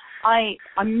went,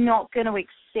 I'm not going to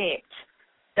accept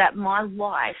that my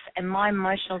life and my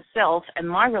emotional self and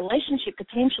my relationship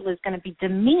potential is going to be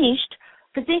diminished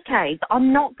for decades.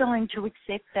 I'm not going to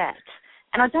accept that.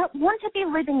 And I don't want to be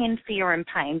living in fear and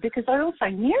pain, because I also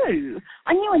knew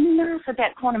enough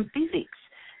about quantum physics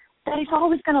that if I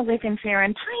was going to live in fear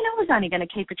and pain, I was only going to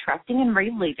keep attracting and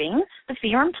reliving the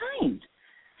fear and pain.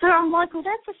 So I'm like, well,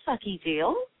 that's a sucky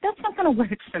deal. That's not going to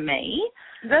work for me.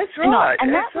 That's right.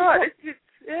 That's right.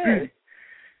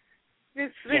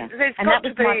 There's got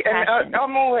to be, and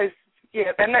I'm always,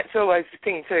 and that's always the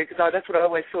thing too, because that's what I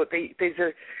always thought.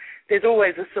 There's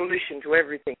always a solution to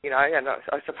everything, and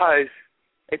I suppose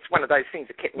it's one of those things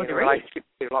that kept me in a relationship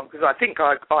too long, because I think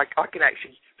I can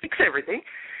actually fix everything,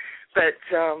 but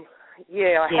I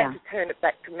had to turn it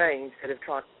back to me instead of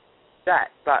trying to do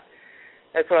that. But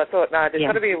that's what I thought. No, there's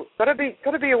got to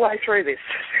be a way through this.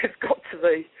 There's got to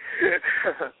be.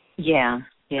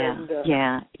 And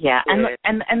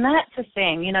that's the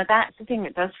thing, that's the thing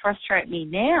that does frustrate me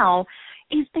now,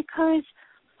 is because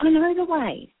I know the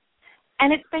way.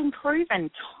 And it's been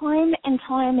proven time and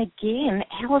time again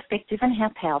how effective and how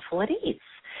powerful it is.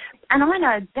 And I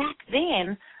know back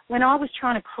then, when I was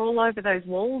trying to crawl over those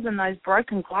walls and those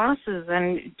broken glasses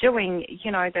and doing,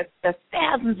 the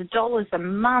thousands of dollars a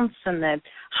month and the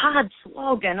hard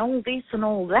slog and all this and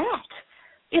all that,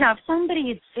 if somebody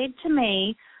had said to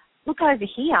me, look over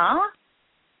here,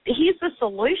 here's the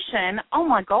solution, oh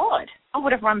my God, I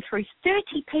would have run through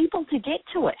 30 people to get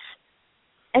to it.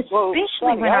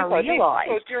 Especially when I realised.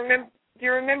 Well, do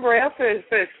you remember our first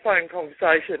phone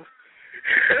conversation?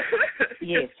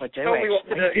 Yes, I do,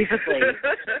 actually.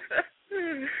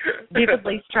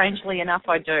 Vividly, strangely enough,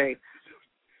 I do.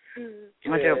 I do.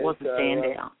 It was a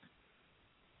standout.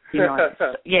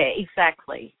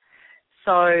 Exactly.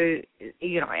 So,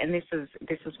 and this is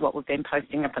what we've been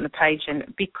posting up on the page, and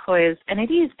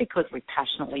it is because we've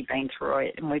passionately been through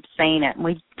it, and we've seen it, and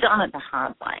we've done it the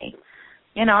hard way.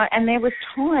 And there was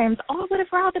times I would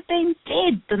have rather been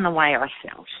dead than the way I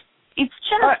felt. It's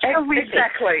just horrific.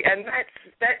 Exactly, and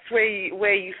that's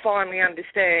where you finally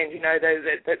understand,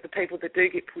 the people that do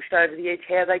get pushed over the edge,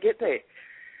 how they get there.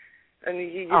 And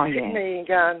you're sitting there and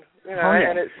going,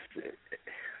 and it's,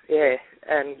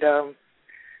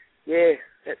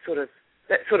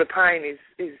 that sort of pain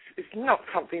is not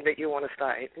something that you want to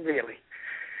stay in, really,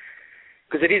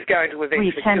 because it is going to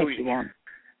eventually kill you.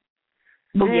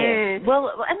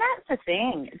 Well, and that's the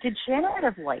thing.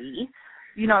 Degeneratively,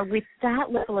 with that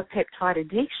level of peptide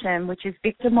addiction, which is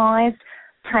victimized,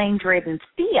 pain, dread, and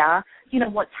fear,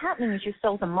 what's happening is your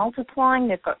cells are multiplying.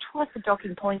 They've got twice the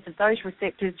docking points of those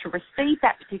receptors to receive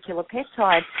that particular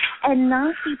peptide. And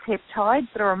nasty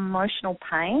peptides that are emotional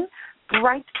pain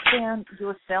break down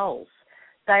your cells.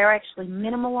 They are actually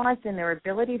minimalized in their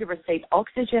ability to receive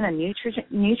oxygen and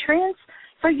nutrients,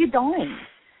 so you're dying.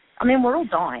 I mean, we're all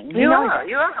dying. You are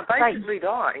basically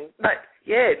dying. But,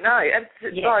 it's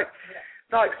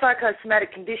like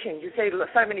psychosomatic conditions. You see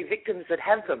so many victims that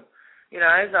have them, you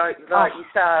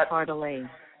start... Totally.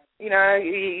 You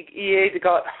either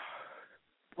got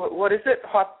what is it,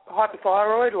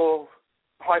 hypothyroid or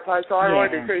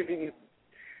hypothyroid?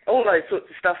 All those sorts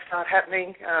of stuff start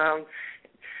happening.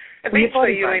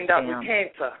 Eventually you end up with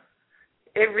cancer.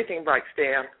 Everything breaks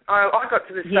down. I got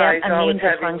to the stage I was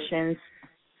having...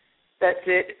 That's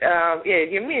it.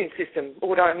 Your immune system,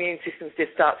 autoimmune system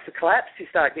just starts to collapse. You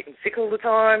start getting sick all the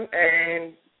time,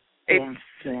 and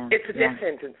it's a death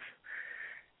sentence.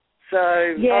 So,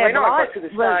 I got to the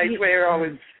stage where I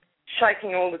was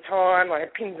shaking all the time. I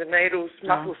had pins and needles,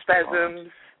 muscle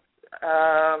spasms,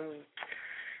 a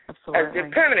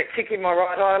permanent tick in my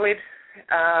right eyelid,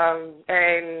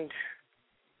 and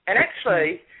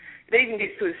actually, it even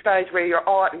gets to a stage where your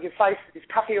face is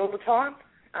puffy all the time.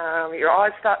 Your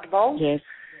eyes start to bulge. Yes.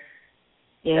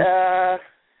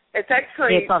 It's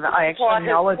actually I actually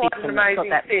know a victim that's got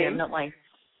that thing. Permanently.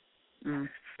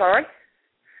 Sorry?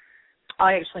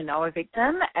 I actually know a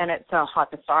victim, and it's a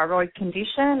hypothyroid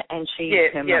condition, and she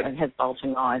permanently has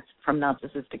bulging eyes from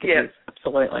narcissistic abuse.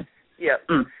 Absolutely. Yep.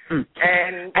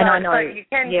 And I know. You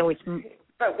can,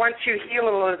 but once you heal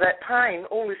a lot of that pain,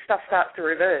 all this stuff starts to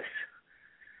reverse.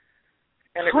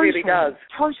 And it really does.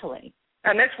 Totally.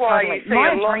 And that's why you see a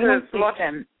lot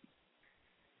of...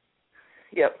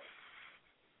 Yep.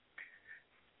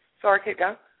 Sorry, keep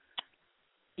going.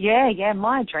 Yeah,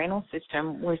 my adrenal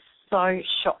system was so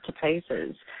shot to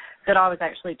pieces that I was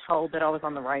actually told that I was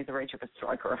on the razor edge of a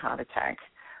stroke or a heart attack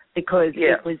because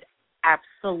it was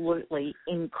absolutely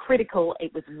critical.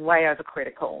 It was way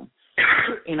overcritical,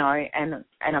 and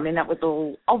I mean, that was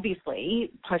all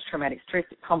obviously post-traumatic stress,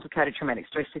 complicated traumatic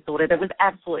stress disorder that was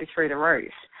absolutely through the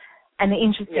roof. And the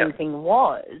interesting thing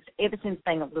was, ever since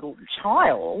being a little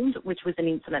child, which was an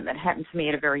incident that happened to me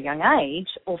at a very young age,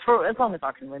 or for as long as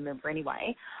I can remember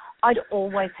anyway, I'd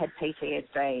always had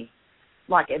PTSD,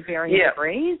 like at varying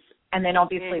degrees. And then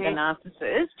obviously the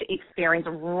narcissist experience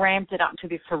ramped it up to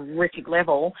this horrific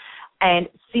level. And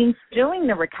since doing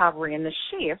the recovery and the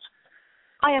shift,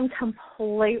 I am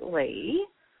completely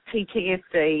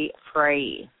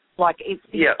PTSD-free. Like, it's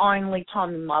the only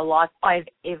time in my life I've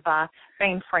ever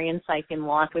been free and safe in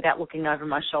life without looking over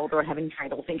my shoulder or having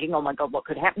dread or thinking, oh, my God, what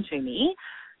could happen to me?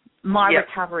 My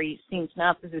recovery since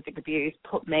narcissistic abuse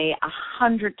put me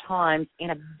 100 times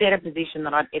in a better position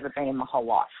than I've ever been in my whole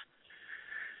life.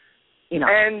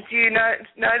 And do you notice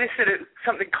that it's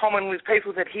something common with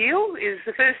people that heal is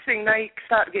the first thing they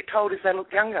start to get told is they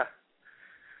look younger.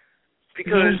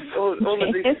 Because all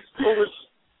of this...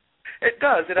 It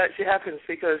does. It actually happens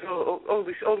because all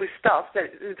this stuff that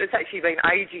it's actually been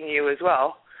aging you as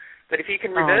well. But if you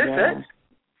can reverse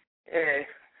it,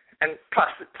 and plus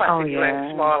if you learn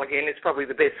to smile again, it's probably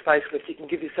the best facelift you can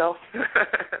give yourself.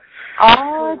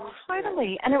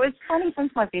 Totally. And it was funny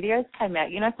since my videos came out.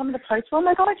 Some of the posts were, oh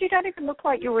my God, you don't even look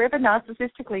like you were ever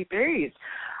narcissistically abused.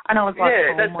 And I was like,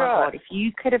 oh my God, if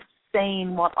you could have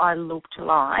seen what I looked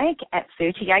like at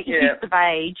 38 years of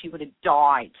age, you would have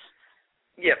died.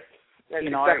 Yep. That's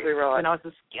exactly right. When I was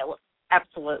a skeleton,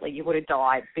 absolutely, you would have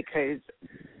died because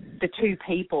the two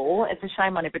people, it's a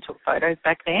shame I never took photos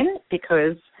back then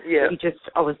because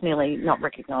I was nearly not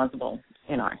recognisable,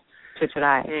 to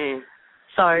today.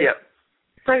 So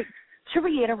to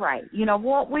reiterate,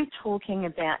 what we're talking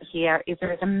about here is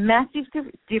there is a massive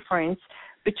difference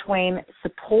between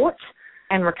support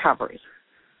and recovery.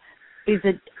 There's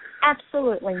an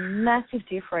absolutely massive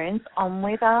difference on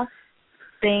whether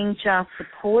being just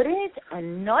supported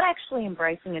and not actually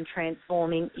embracing and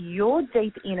transforming your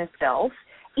deep inner self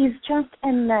is just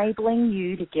enabling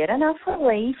you to get enough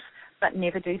relief but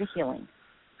never do the healing.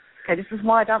 Okay, this is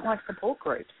why I don't like support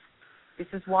groups. This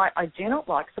is why I do not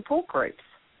like support groups.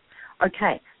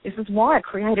 Okay, this is why I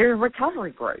created a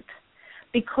recovery group,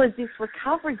 because this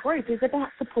recovery group is about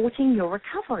supporting your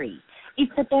recovery.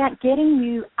 It's about getting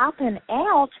you up and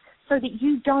out so that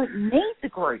you don't need the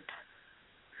group.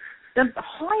 The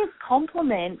highest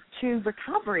compliment to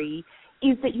recovery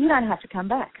is that you don't have to come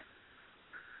back.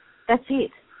 That's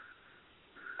it.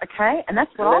 Okay? And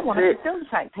that's what I want to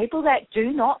facilitate. People that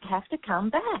do not have to come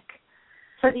back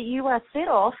so that you are set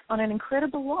off on an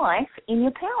incredible life in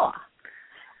your power.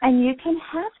 And you can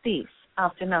have this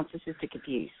after narcissistic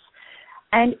abuse.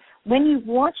 And when you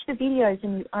watch the videos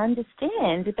and you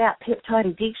understand about peptide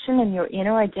addiction and your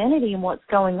inner identity and what's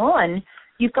going on,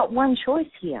 you've got one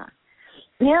choice here.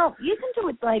 Now, you can do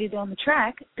it later down the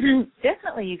track.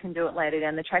 Definitely you can do it later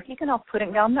down the track. You can off-put it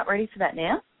and go, I'm not ready for that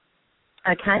now.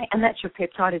 Okay, and that's your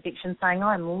peptide addiction saying,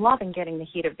 I'm loving getting the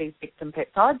hit of these victim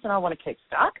peptides and I want to keep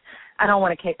stuck and I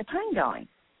want to keep the pain going.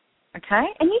 Okay,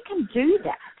 and you can do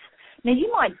that. Now,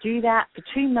 you might do that for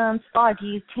 2 months, 5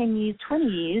 years, 10 years, 20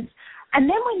 years, and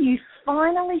then when you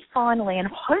finally, and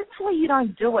hopefully you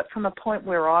don't do it from a point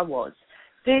where I was,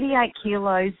 38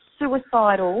 kilos,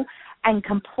 suicidal, and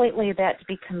completely about to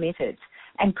be committed,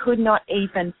 and could not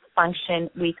even function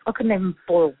with, I couldn't even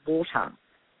boil water.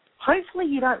 Hopefully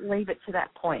you don't leave it to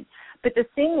that point. But the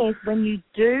thing is, when you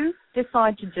do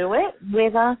decide to do it,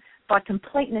 whether by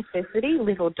complete necessity,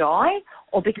 live or die,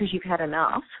 or because you've had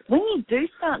enough, when you do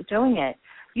start doing it,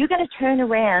 you're going to turn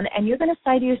around and you're going to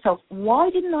say to yourself, why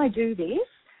didn't I do this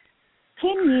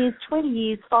 10 years, 20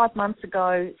 years, 5 months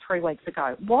ago, 3 weeks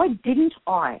ago? Why didn't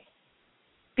I?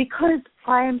 Because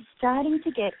I am starting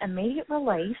to get immediate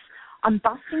relief. I'm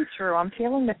busting through. I'm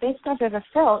feeling the best I've ever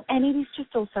felt, and it is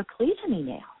just all so clear to me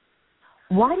now.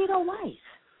 Why did I wait?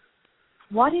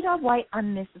 Why did I wait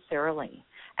unnecessarily?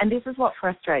 And this is what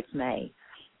frustrates me.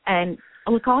 And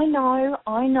look, I know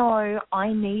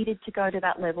I needed to go to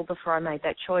that level before I made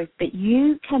that choice, but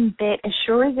you can bet as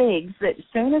sure as eggs that as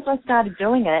soon as I started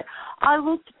doing it, I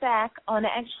looked back on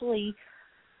actually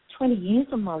 20 years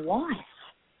of my life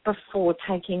before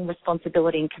taking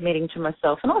responsibility and committing to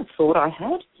myself. And I thought I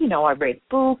had. You know, I read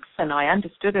books and I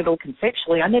understood it all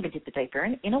conceptually. I never did the deeper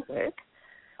inner work.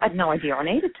 I had no idea I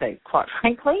needed to, quite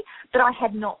frankly, but I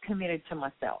had not committed to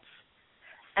myself.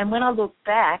 And when I look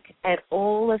back at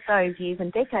all of those years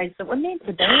and decades that were meant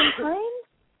to be in pain,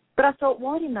 but I thought,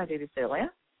 why didn't I do this earlier?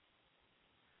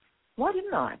 Why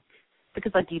didn't I?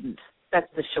 Because I didn't.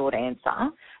 That's the short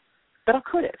answer. But I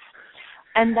could have.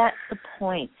 And that's the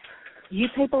point. You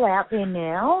people out there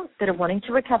now that are wanting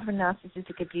to recover from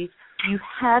narcissistic abuse, you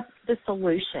have the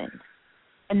solution.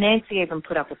 And Nancy even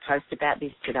put up a post about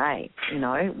this today, you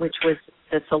know, which was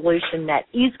the solution that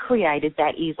is created,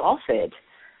 that is offered.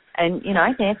 And, you know,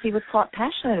 Nancy was quite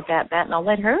passionate about that, and I'll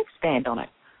let her expand on it.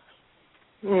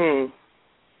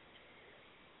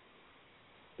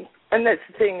 And that's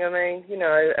the thing, I mean, you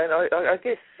know, and I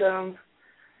guess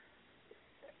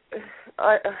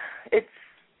I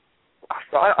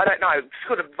don't know,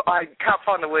 sort of, I can't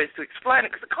find the words to explain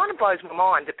it because it kind of blows my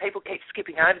mind that people keep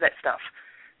skipping over that stuff.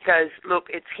 Because, look,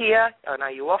 it's here, I know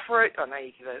you offer it, I know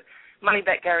you give a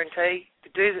money-back guarantee to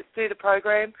do the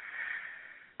program.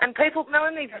 And people,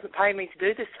 Melanie doesn't pay me to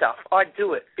do this stuff. I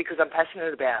do it because I'm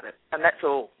passionate about it, and that's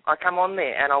all. I come on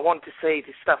there and I want to see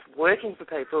this stuff working for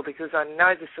people because I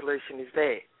know the solution is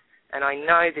there. And I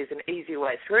know there's an easy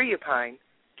way through your pain.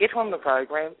 Get on the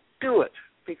program, do it,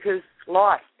 because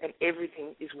life and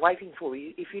everything is waiting for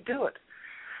you if you do it.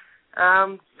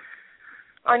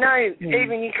 I know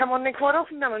even you come on there quite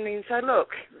often, Melanie, and say, look,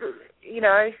 you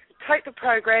know, take the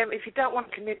program. If you don't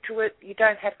want to commit to it, you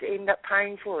don't have to end up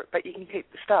paying for it, but you can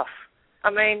keep the stuff.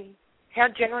 I mean, how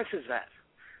generous is that?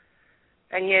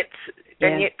 And yet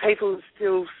people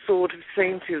still sort of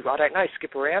seem to, I don't know,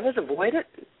 skip around it, avoid it,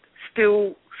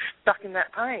 still stuck in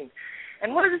that pain.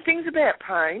 And one of the things about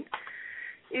pain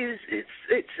is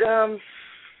it's the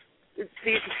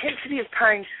intensity of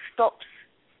pain stops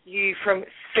you from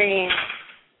seeing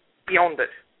beyond it,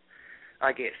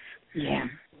 I guess.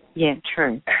 Yeah,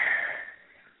 true.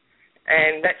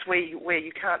 And that's where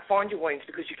you can't find your wounds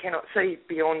because you cannot see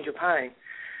beyond your pain.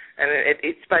 And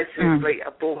it's basically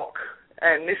a block.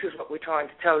 And this is what we're trying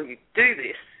to tell you. Do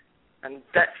this, and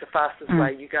that's the fastest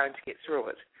way you're going to get through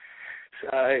it.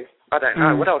 So, I don't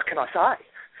know. What else can I say?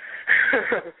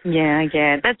 Yeah.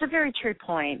 That's a very true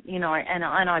point, you know, and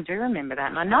I do remember that.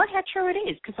 And I know how true it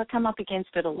is because I come up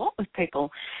against it a lot with people,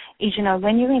 is, you know,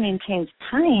 when you're in intense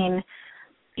pain,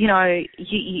 you know,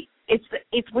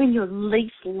 it's when you're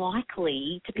least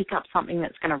likely to pick up something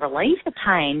that's going to relieve the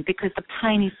pain because the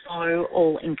pain is so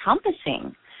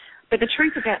all-encompassing. But the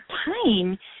truth about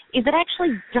pain is it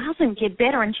actually doesn't get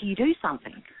better until you do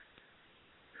something.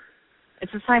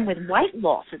 It's the same with weight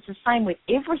loss. It's the same with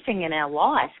everything in our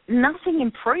life. Nothing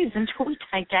improves until we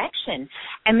take action.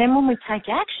 And then when we take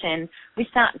action, we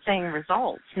start seeing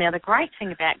results. Now, the great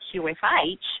thing about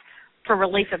QFH for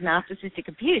relief of narcissistic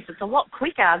abuse, it's a lot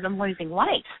quicker than losing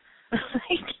weight.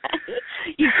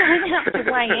 You don't have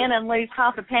to weigh in and lose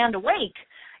half a pound a week.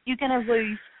 You're going to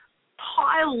lose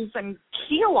piles and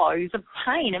kilos of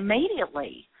pain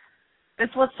immediately.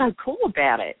 That's what's so cool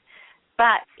about it.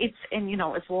 But it's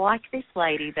like this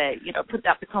lady that, you know, put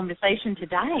up the conversation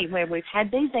today where we've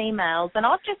had these emails and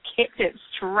I've just kept it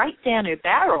straight down her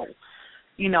barrel.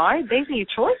 You know, these are your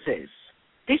choices.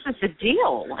 This is the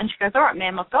deal. And she goes, all right,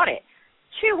 ma'am, I've got it.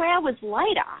 2 hours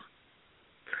later,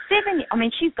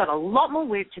 she's got a lot more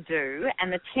work to do,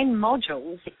 and the 10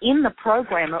 modules in the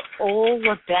program are all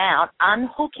about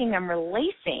unhooking and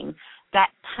releasing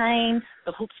that pain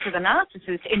that hooks to the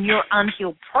narcissist in your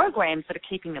unhealed programs that are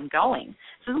keeping them going.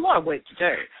 So there's a lot of work to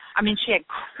do. I mean, she had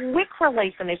quick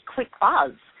release and there's quick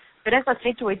buzz. But as I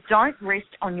said to her, don't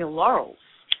rest on your laurels.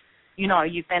 You know,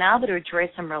 you've been able to address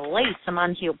and release some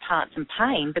unhealed parts and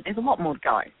pain, but there's a lot more to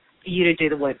go for you to do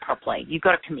the work properly. You've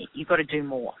got to commit. You've got to do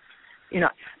more. You know,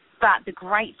 but the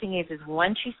great thing is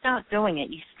once you start doing it,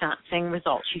 you start seeing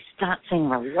results. You start seeing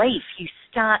relief. You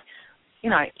start, you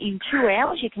know, in 2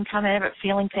 hours you can come out of it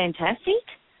feeling fantastic.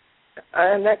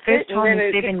 And that's First it. time and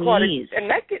in 7 years. And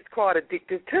that gets quite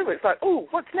addictive too. It's like, oh,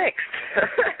 what's next?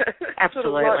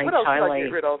 Absolutely, sort of like, what else totally. can I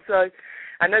get rid of? So,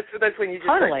 and that's when you just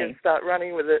can start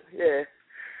running with it. Yeah.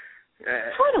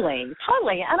 Totally.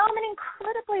 And I'm an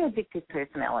incredibly addictive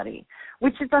personality,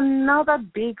 which is another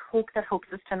big hook that hooks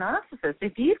us to narcissists.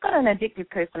 If you've got an addictive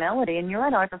personality and you're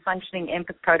an over-functioning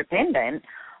empath codependent,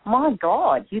 my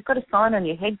God, you've got a sign on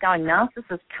your head going,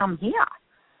 narcissist, come here.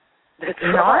 That's you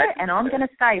right. know, and I'm going to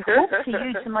stay hooked to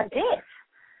you to my death.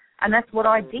 And that's what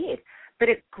I did. But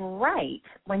it's great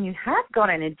when you have got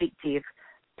an addictive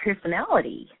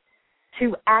personality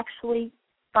to actually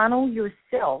funnel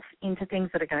yourself into things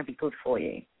that are going to be good for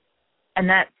you. And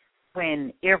that's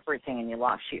when everything in your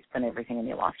life shifts and everything in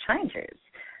your life changes.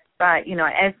 But, you know,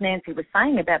 as Nancy was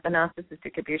saying about the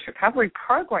Narcissistic Abuse Recovery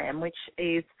Program, which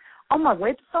is on my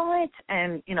website,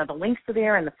 and, you know, the links are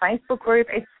there in the Facebook group,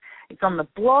 it's on the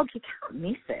blog. You can't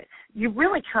miss it. You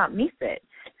really can't miss it.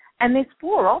 And there's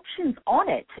 4 options on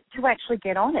it to actually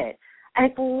get on it. And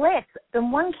it's less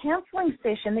than 1 counselling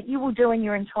session that you will do in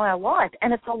your entire life.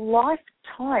 And it's a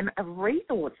lifetime of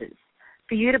resources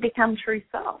for you to become true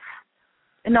self.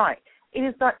 No, it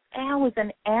has got hours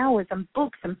and hours and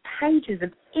books and pages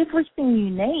of everything you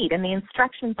need and the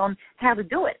instructions on how to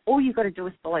do it. All you've got to do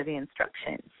is follow the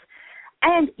instructions.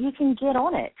 And you can get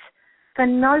on it for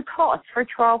no cost for a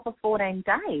trial for 14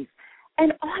 days.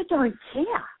 And I don't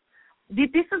care.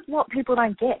 This is what people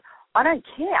don't get. I don't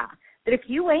care that if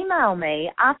you email me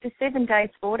after 7 days,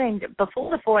 before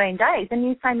the 14 days, and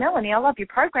you say, Melanie, I love your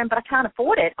program, but I can't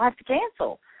afford it, I have to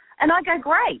cancel. And I go,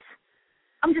 great.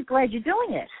 I'm just glad you're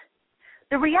doing it.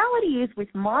 The reality is,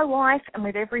 with my life and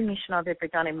with every mission I've ever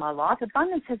done in my life,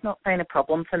 abundance has not been a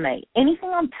problem for me. Anything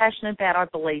I'm passionate about, I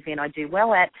believe in, I do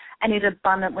well at, and it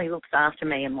abundantly looks after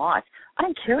me in life. I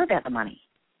don't care about the money.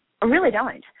 I really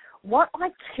don't. What I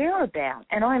care about,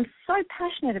 and I am so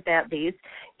passionate about this,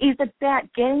 is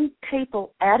about getting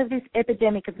people out of this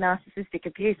epidemic of narcissistic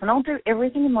abuse, and I'll do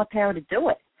everything in my power to do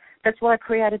it. That's why I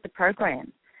created the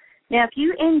program. Now, if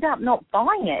you end up not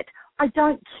buying it, I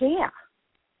don't care.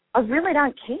 I really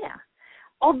don't care.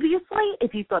 Obviously,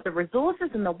 if you've got the resources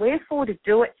and the wherefore to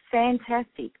do it,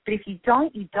 fantastic. But if you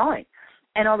don't, you don't.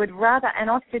 And I would rather, and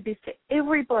I've said this to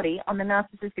everybody on the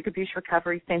Narcissistic Abuse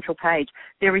Recovery Central page,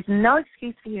 there is no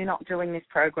excuse for you not doing this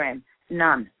program.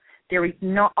 None. There is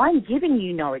not. I'm giving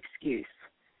you no excuse,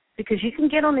 because you can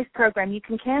get on this program, you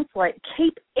can cancel it,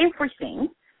 keep everything,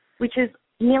 which is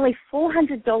nearly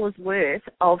 $400 worth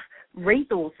of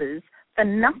resources for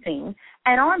nothing,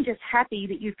 and I'm just happy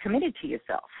that you've committed to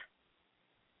yourself.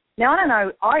 Now, I don't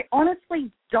know. I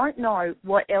honestly don't know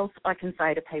what else I can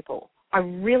say to people. I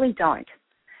really don't.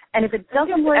 And if it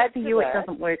doesn't work for you, it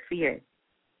doesn't work for you.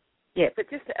 Yeah. But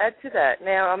just to add to that,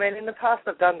 now, I mean, in the past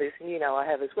I've done this, and you know I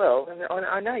have as well, and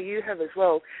I know you have as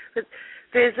well, but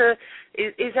is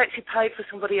actually paid for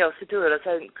somebody else to do it. I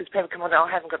say, because people come on, I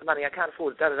haven't got the money, I can't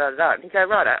afford it, da-da-da-da. And you go,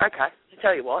 right, okay, I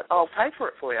tell you what, I'll pay for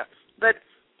it for you. But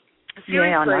seriously,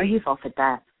 yeah, I know you've offered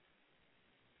that.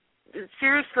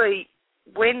 Seriously,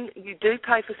 when you do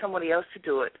pay for somebody else to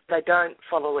do it, they don't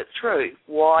follow it through.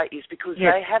 Why? Is because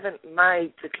they haven't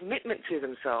made the commitment to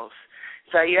themselves.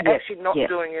 So you're actually not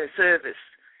doing a service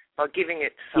by giving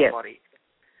it to somebody.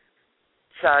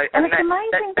 So, and it's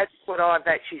amazing. That's what I've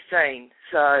actually seen.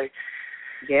 So,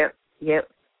 Yep.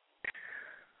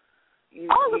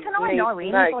 Look, and I know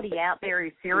anybody out there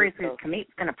who's serious, who's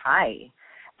commit's going to pay.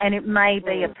 And it may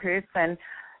be a person,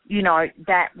 you know,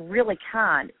 that really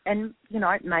can't. And, you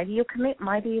know, maybe you'll commit,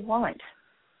 maybe you won't.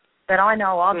 But I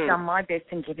know I've done my best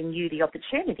in giving you the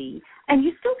opportunity, and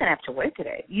you're still going to have to work at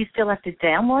it. You still have to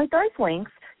download those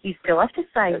links. You still have to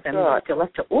save them. Right. You still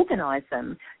have to organise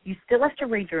them. You still have to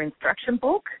read your instruction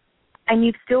book, and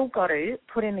you've still got to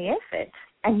put in the effort,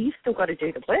 and you've still got to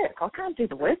do the work. I can't do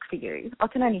the work for you. I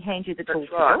can only hand you the tools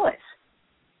to do it.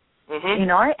 Mm-hmm. You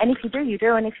know, and if you do, you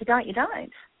do, and if you don't, you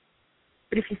don't.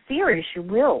 But if you're serious, you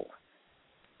will.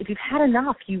 If you've had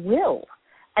enough, you will.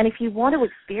 And if you want to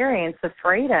experience the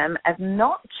freedom of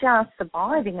not just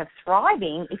surviving, of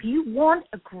thriving, if you want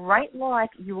a great life,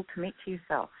 you will commit to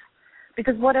yourself.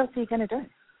 Because what else are you going to do?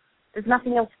 There's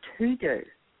nothing else to do.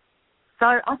 So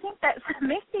I think that's the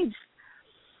message.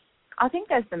 I think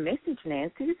that's the message,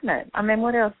 Nancy, isn't it? I mean,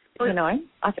 what else, you know?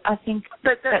 I think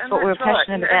that's what we're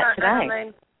passionate about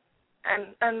today.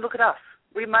 And look at us.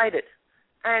 We made it.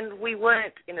 And we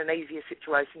weren't in an easier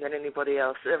situation than anybody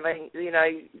else. I mean, you know,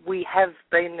 we have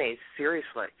been there,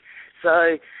 seriously.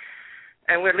 So,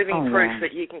 and we're living proof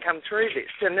that you can come through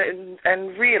this.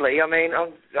 And really, I mean,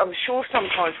 I'm sure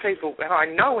sometimes people, I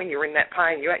know when you're in that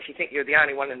pain, you actually think you're the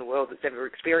only one in the world that's ever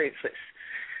experienced this.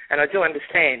 And I do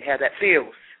understand how that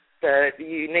feels. But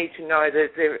you need to know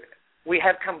that we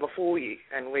have come before you,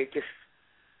 and we just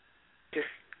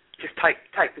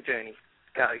take the journey,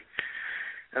 go.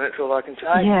 And that's all I can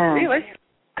say, really.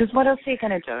 Because what else are you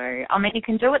going to do? I mean, you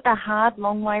can do it the hard,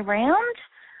 long way round,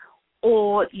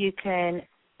 or you can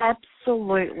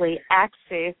absolutely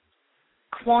access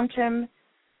quantum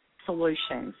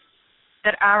solutions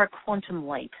that are a quantum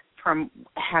leap from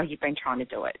how you've been trying to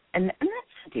do it. And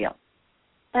that's the deal.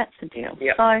 That's the deal.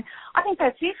 Yep. So I think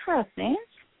that's it for us, Nance.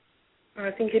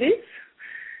 I think it is.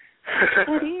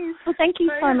 It is. Well, thank you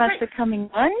so much for coming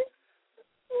on.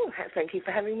 Oh, thank you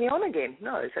for having me on again.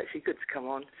 No, it's actually good to come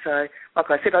on. So, like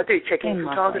I said, I do check in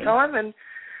from time to time and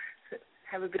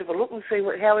have a bit of a look and see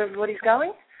how everybody's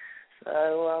going.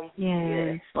 So,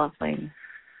 it's lovely.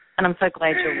 And I'm so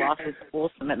glad your life is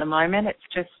awesome at the moment. It's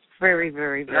just very,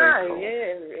 very, very cool.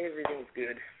 Yeah, everything's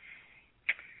good.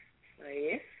 So,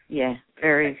 yeah,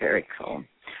 very, very cool.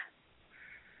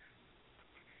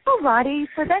 Alrighty,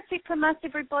 so that's it from us,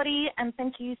 everybody, and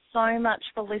thank you so much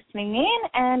for listening in,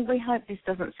 and we hope this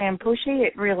doesn't sound pushy.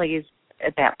 It really is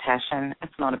about passion.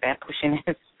 It's not about pushing.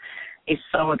 It's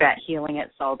so about healing.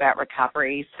 It's so about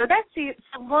recovery. So that's it.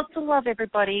 So lots of love,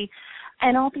 everybody,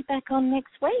 and I'll be back on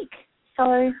next week.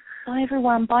 So bye,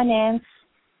 everyone. Bye, Nance.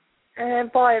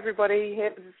 And bye, everybody.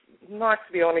 It was nice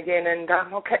to be on again, and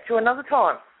I'll catch you another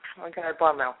time. Okay,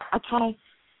 bye, Mel. Okay.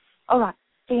 All right.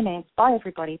 See you, Nance. Bye,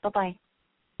 everybody. Bye-bye.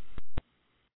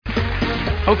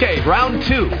 Okay, round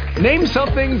two. Name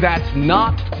something that's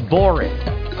not boring.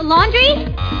 A laundry?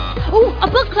 Ooh, a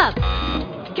book club.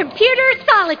 Computer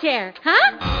solitaire,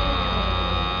 huh?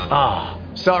 Ah,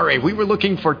 sorry, we were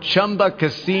looking for Chumba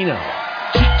Casino.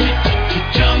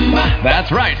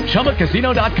 That's right,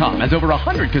 ChumbaCasino.com has over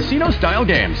 100 casino-style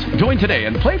games. Join today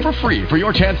and play for free for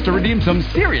your chance to redeem some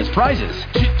serious prizes.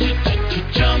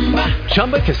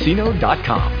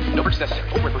 ChumbaCasino.com. No purchase necessary.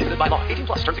 Void where prohibited by law. 18+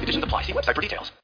 terms and conditions apply. See website for details.